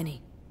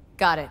balcony.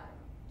 Got it.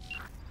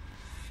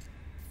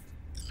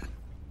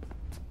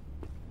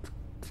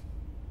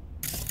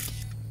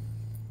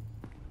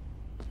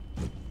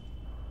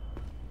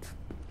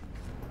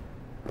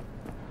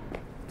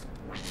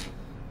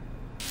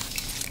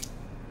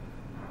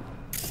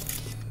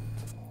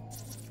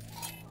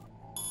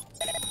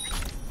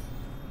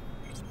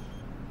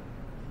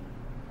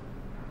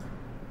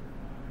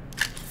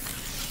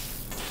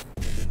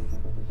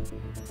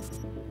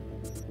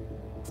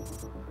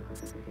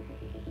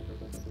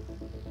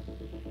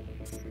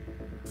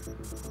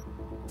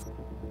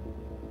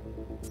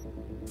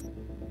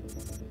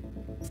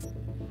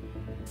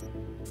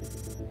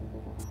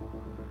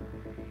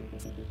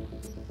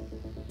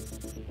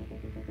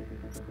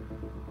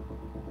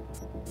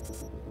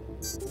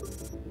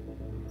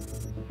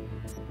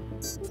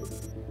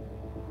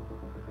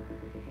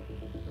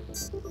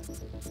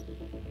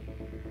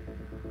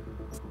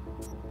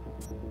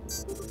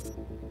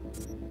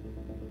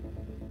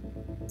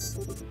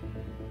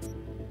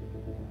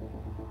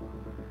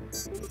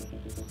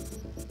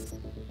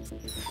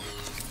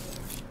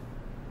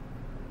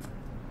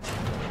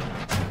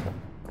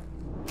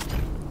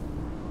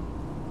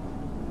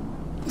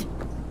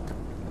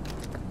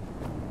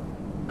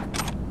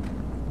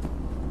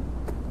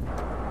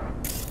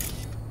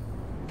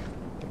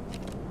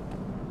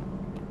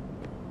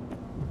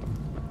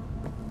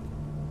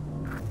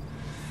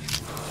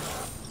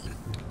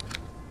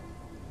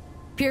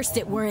 Pierced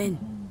it, we're in.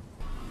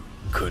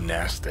 Couldn't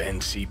ask the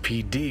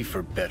NCPD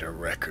for better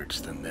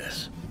records than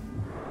this.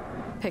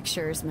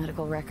 Pictures,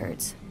 medical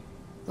records.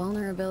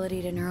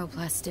 Vulnerability to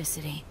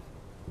neuroplasticity.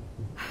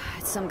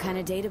 It's some kind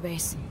of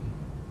database.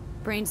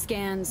 Brain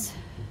scans,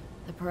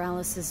 the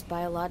paralysis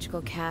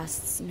biological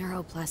casts,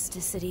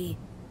 neuroplasticity.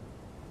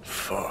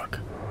 Fuck.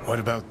 What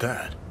about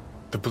that?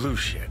 The blue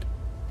shit.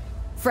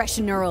 Fresh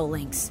neural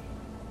links.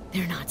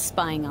 They're not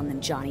spying on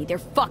them, Johnny. They're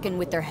fucking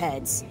with their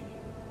heads.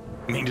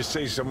 Mean to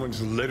say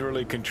someone's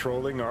literally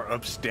controlling our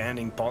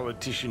upstanding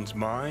politicians'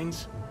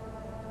 minds?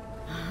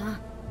 Uh-huh.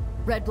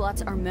 Red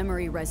blots are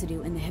memory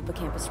residue in the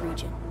hippocampus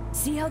region.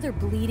 See how they're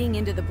bleeding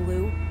into the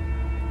blue?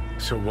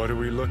 So what are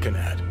we looking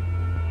at?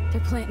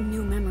 They're planting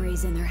new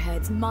memories in their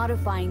heads,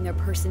 modifying their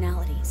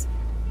personalities.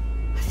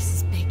 This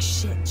is big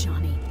shit,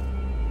 Johnny.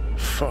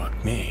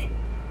 Fuck me.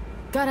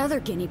 Got other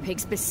guinea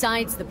pigs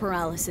besides the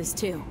paralysis,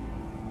 too.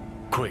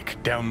 Quick,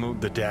 download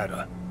the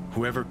data.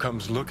 Whoever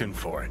comes looking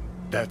for it,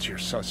 that's your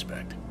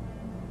suspect.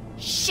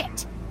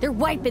 Shit! They're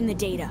wiping the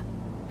data.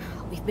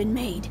 We've been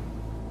made.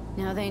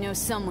 Now they know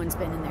someone's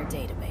been in their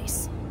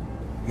database.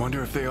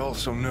 Wonder if they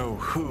also know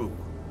who.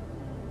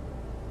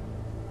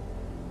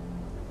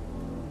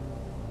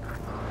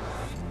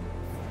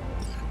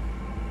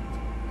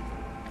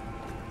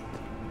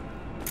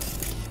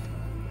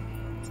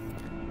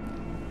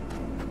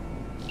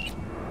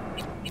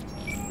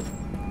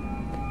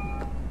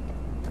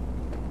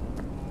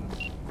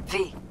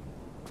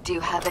 Do you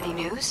have any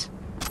news?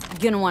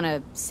 You're gonna want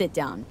to sit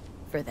down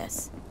for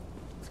this.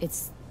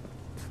 It's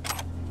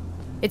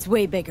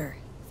way bigger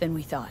than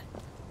we thought.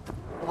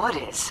 What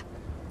is?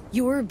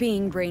 You're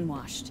being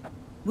brainwashed.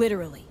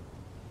 Literally.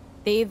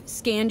 They've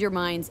scanned your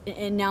minds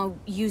and now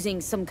using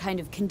some kind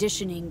of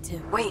conditioning to...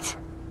 Wait,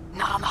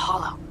 not on the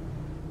holo.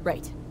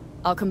 Right.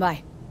 I'll come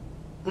by.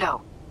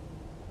 No.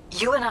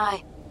 You and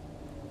I,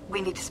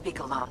 we need to speak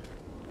alone.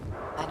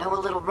 I know a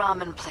little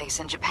ramen place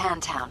in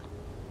Japantown.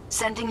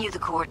 Sending you the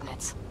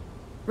coordinates.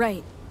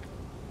 Right.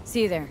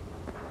 See you there.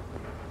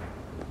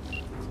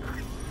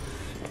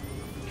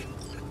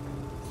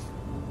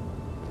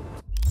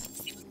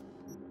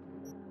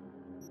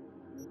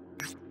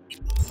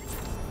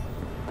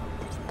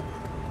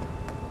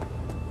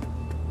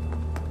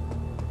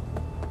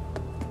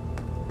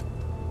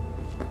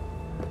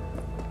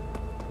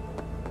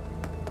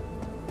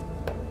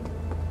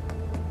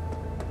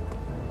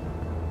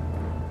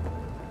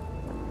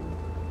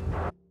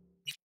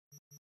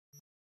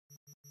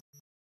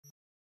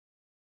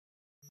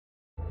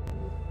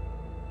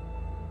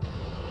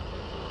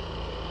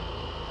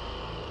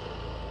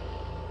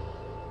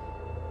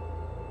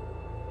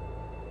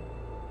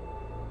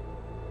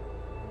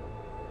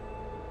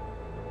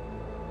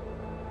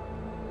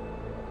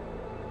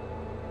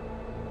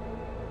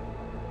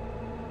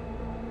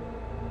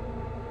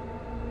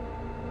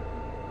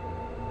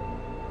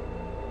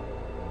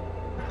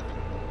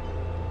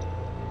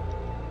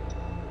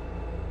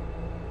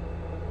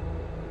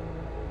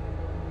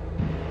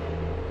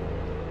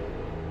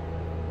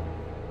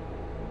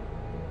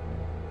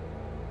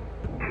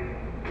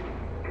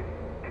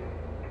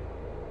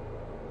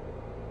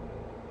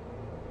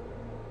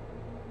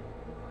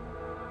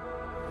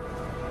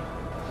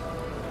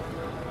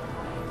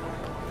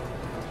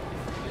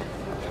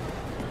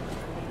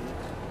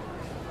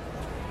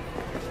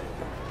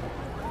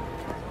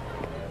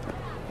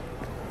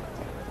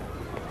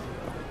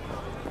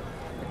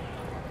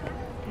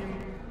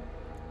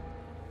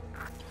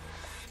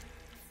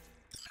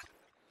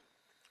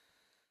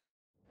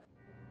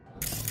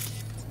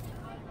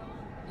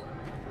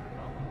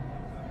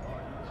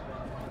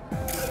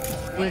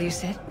 Will you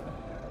sit?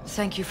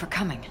 Thank you for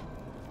coming.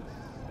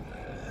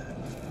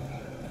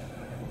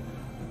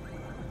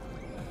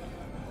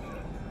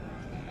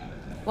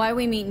 Why are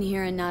we meeting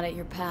here and not at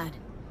your pad?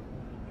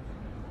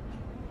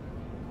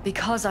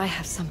 Because I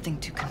have something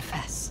to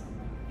confess.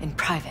 In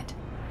private.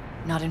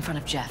 Not in front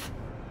of Jeff.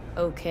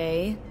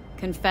 Okay.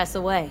 Confess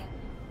away.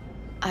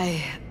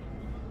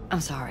 I'm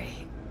sorry.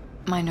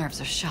 My nerves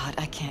are shot.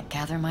 I can't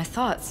gather my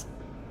thoughts.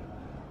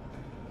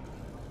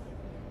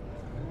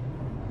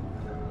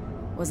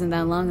 Wasn't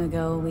that long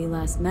ago we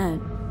last met.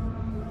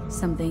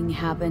 Something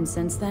happened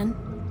since then?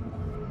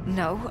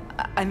 No,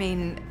 I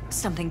mean,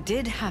 something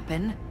did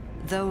happen,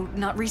 though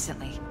not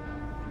recently.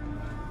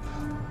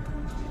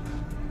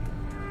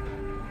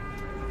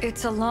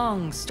 It's a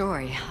long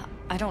story.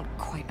 I don't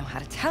quite know how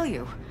to tell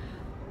you.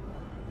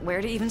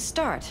 Where to even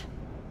start?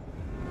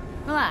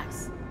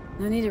 Relax.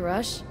 No need to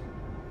rush.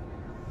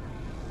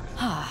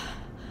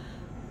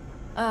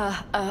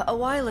 A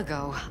while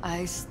ago,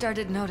 I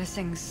started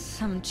noticing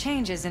some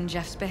changes in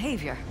Jeff's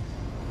behavior.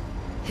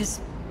 His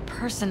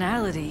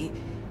personality,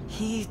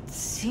 he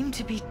seemed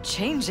to be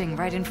changing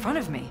right in front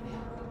of me.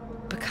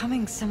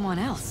 Becoming someone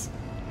else.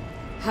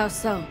 How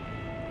so?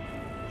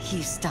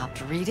 He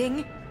stopped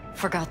reading,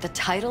 forgot the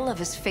title of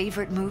his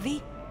favorite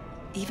movie.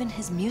 Even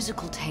his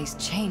musical taste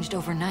changed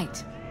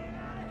overnight.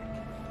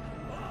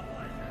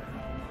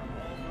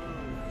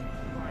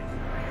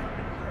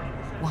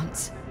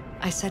 Once,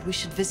 I said we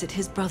should visit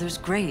his brother's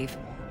grave,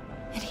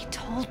 and he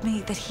told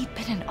me that he'd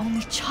been an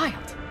only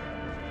child.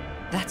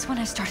 That's when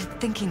I started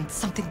thinking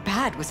something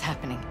bad was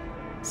happening.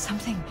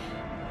 Something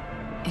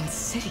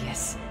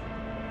insidious.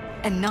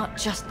 And not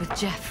just with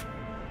Jeff.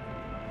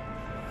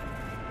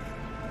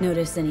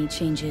 Notice any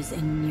changes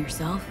in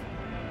yourself?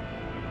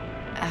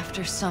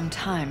 After some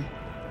time,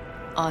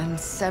 on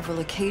several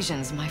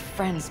occasions, my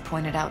friends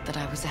pointed out that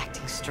I was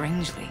acting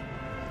strangely.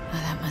 Oh,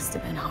 that must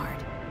have been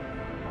hard.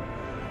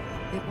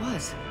 It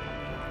was.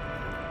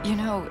 You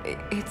know,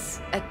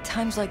 it's at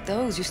times like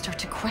those you start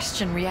to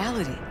question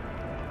reality.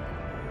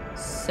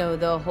 So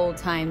the whole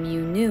time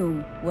you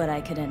knew what I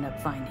could end up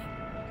finding?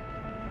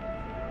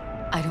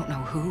 I don't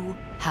know who,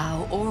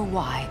 how, or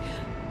why,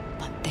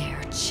 but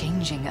they're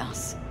changing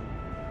us.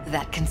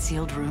 That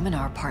concealed room in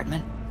our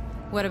apartment.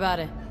 What about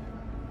it?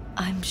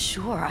 I'm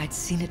sure I'd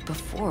seen it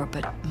before,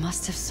 but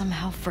must have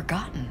somehow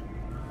forgotten.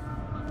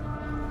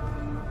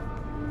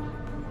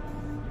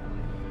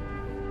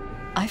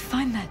 I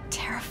find that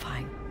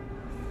terrifying.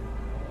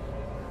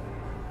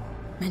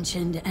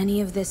 Mentioned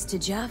any of this to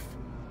Jeff?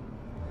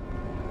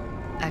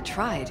 I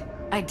tried.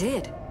 I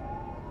did.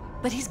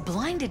 But he's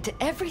blinded to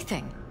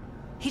everything.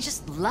 He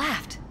just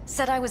laughed,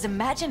 said I was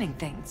imagining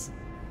things.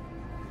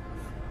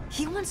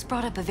 He once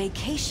brought up a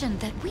vacation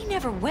that we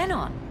never went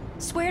on.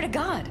 Swear to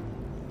God.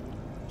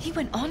 He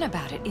went on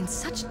about it in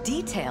such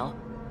detail,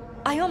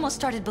 I almost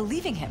started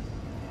believing him.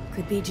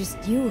 Could be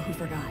just you who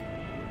forgot.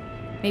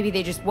 Maybe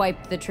they just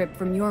wiped the trip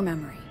from your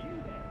memory.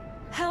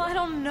 Hell, I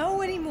don't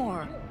know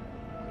anymore.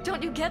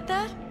 Don't you get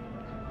that?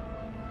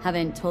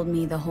 Haven't told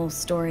me the whole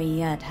story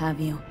yet, have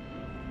you?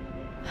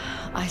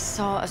 I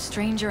saw a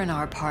stranger in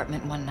our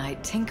apartment one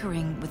night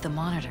tinkering with the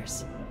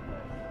monitors.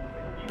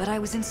 But I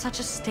was in such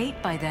a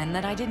state by then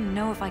that I didn't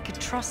know if I could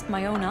trust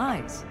my own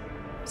eyes.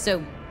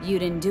 So, you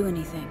didn't do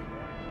anything?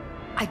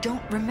 I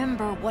don't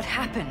remember what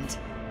happened.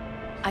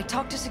 I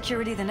talked to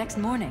security the next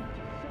morning.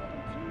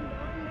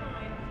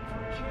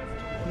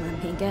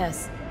 Let me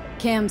guess.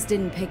 Cams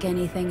didn't pick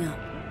anything up.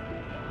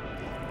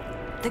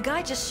 The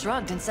guy just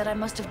shrugged and said I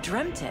must have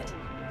dreamt it.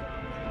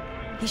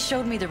 He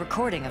showed me the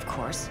recording, of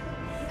course.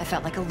 I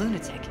felt like a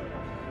lunatic.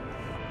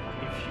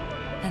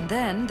 And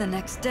then, the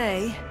next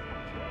day,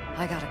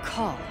 I got a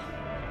call.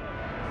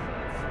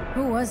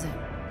 Who was it?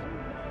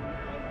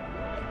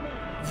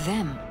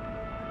 Them.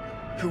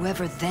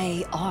 Whoever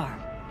they are.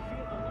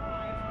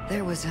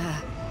 There was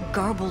a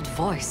garbled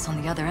voice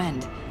on the other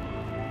end.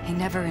 He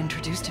never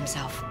introduced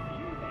himself.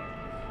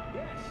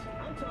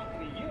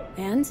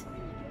 And?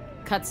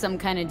 Cut some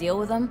kind of deal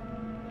with them?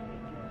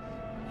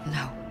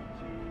 No.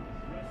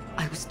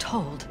 I was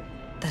told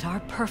that our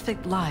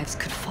perfect lives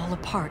could fall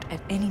apart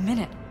at any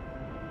minute.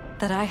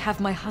 That I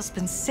have my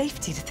husband's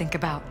safety to think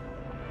about.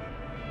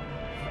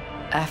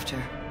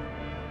 After,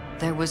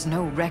 there was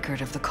no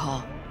record of the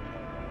call.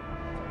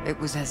 It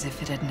was as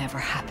if it had never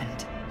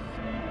happened.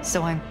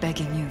 So I'm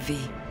begging you, V.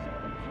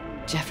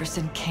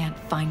 Jefferson can't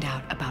find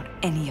out about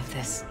any of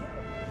this.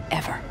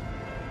 Ever.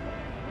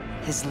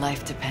 His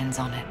life depends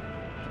on it.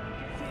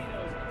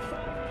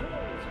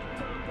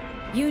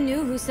 You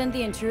knew who sent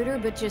the intruder,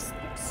 but just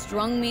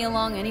strung me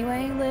along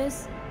anyway,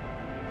 Liz?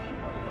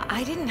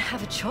 I didn't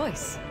have a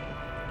choice.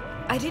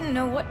 I didn't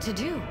know what to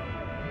do.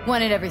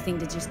 Wanted everything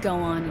to just go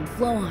on and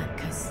flow on,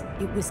 because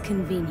it was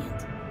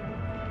convenient.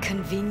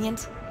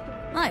 Convenient?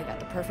 I got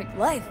the perfect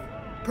life.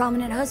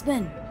 Prominent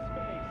husband.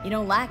 You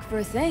don't lack for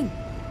a thing.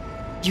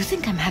 You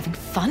think I'm having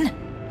fun?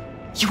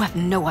 You have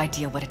no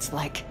idea what it's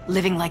like,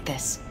 living like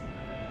this.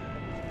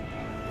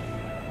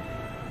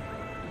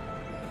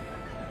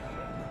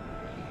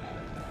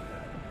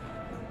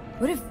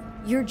 What if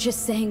you're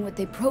just saying what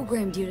they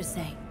programmed you to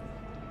say?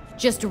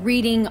 Just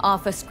reading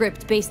off a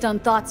script based on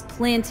thoughts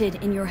planted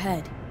in your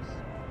head.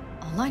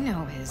 All I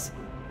know is,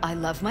 I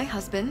love my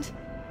husband,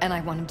 and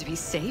I want him to be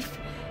safe,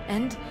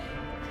 and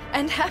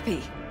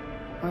happy.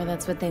 Or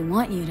that's what they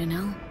want you to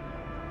know.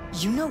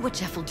 You know what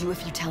Jeff will do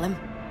if you tell him?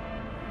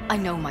 I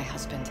know my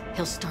husband.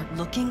 He'll start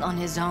looking on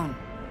his own.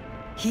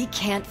 He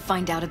can't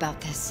find out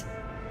about this.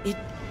 It'll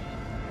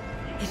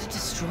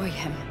destroy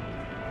him.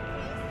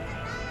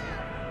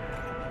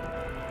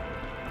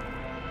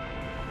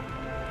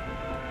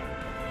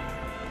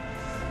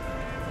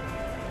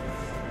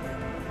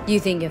 You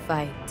think if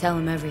I tell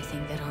him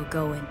everything that I'll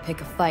go and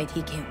pick a fight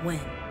he can't win?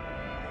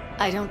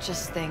 I don't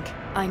just think,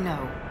 I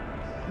know.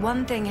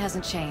 One thing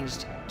hasn't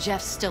changed.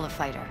 Jeff's still a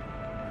fighter.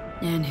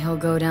 And he'll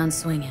go down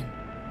swinging.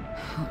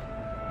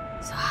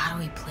 So how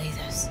do we play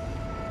this?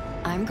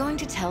 I'm going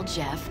to tell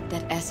Jeff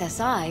that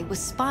SSI was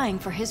spying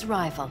for his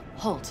rival,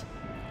 Holt.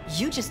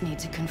 You just need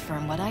to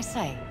confirm what I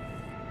say.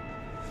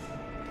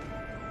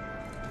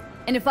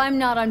 And if I'm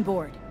not on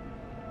board?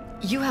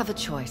 You have a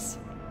choice.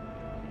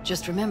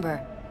 Just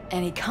remember,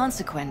 any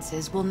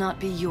consequences will not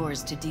be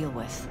yours to deal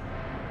with.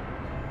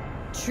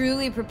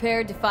 Truly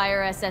prepared to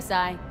fire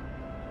SSI?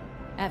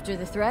 After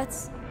the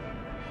threats?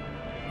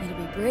 It'll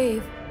be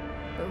brave,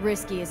 but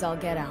risky as all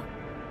get out.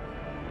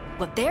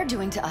 What they're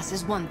doing to us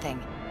is one thing,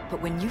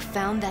 but when you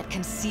found that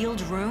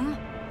concealed room,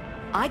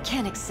 I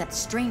can't accept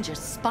strangers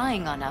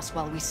spying on us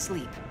while we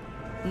sleep.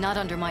 Not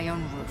under my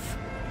own roof.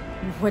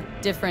 What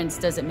difference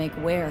does it make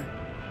where?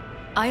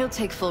 I'll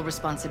take full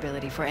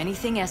responsibility for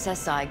anything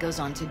SSI goes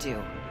on to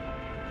do.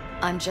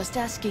 I'm just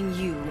asking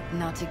you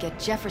not to get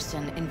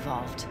Jefferson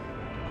involved.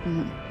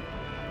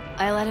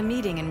 I'll add a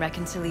meeting in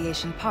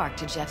Reconciliation Park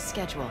to Jeff's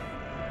schedule.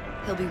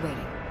 He'll be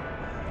waiting.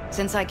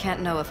 Since I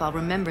can't know if I'll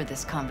remember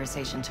this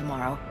conversation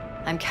tomorrow,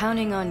 I'm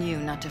counting on you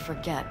not to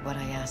forget what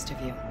I asked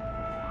of you.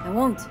 I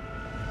won't.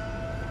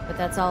 But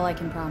that's all I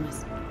can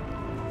promise.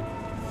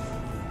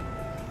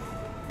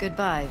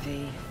 Goodbye,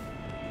 V.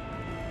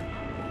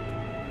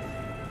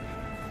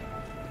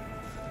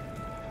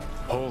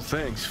 Whole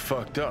thing's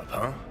fucked up,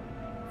 huh?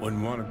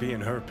 Wouldn't want to be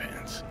in her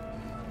pants.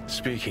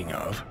 Speaking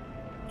of,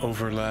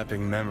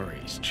 overlapping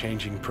memories,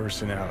 changing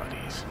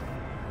personalities.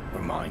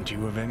 Remind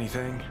you of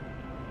anything?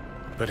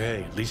 But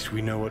hey, at least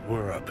we know what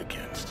we're up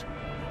against.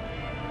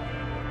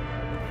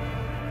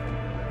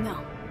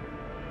 No.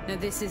 No,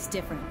 this is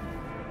different.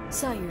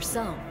 Saw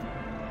yourself.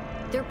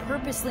 They're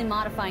purposely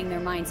modifying their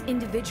minds'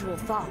 individual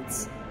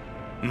thoughts.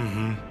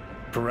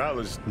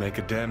 Peralez make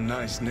a damn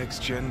nice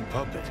next-gen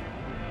puppet.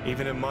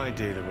 Even in my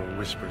day, there were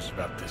whispers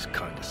about this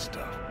kind of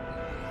stuff.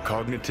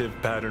 Cognitive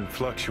pattern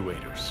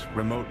fluctuators,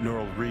 remote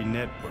neural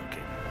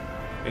re-networking.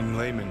 In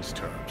layman's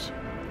terms,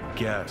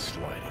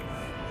 gaslighting.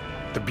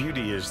 The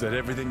beauty is that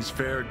everything's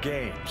fair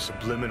game.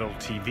 Subliminal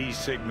TV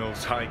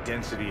signals,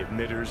 high-density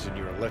emitters in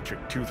your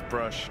electric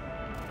toothbrush.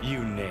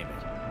 You name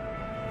it.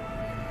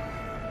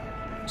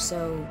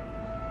 So,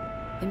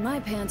 In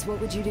my pants,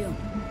 what would you do?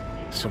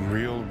 Some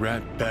real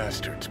rat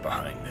bastards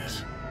behind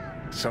this.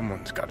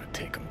 Someone's gotta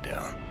take them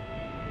down.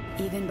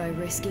 Even by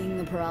risking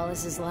the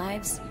Paralysis'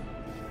 lives?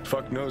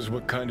 Fuck knows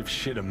what kind of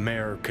shit a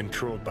mayor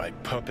controlled by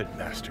puppet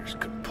masters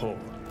could pull.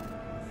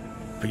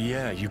 But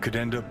yeah, you could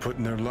end up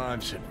putting their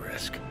lives at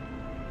risk.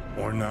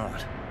 Or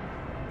not.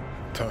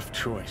 Tough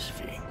choice,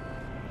 V.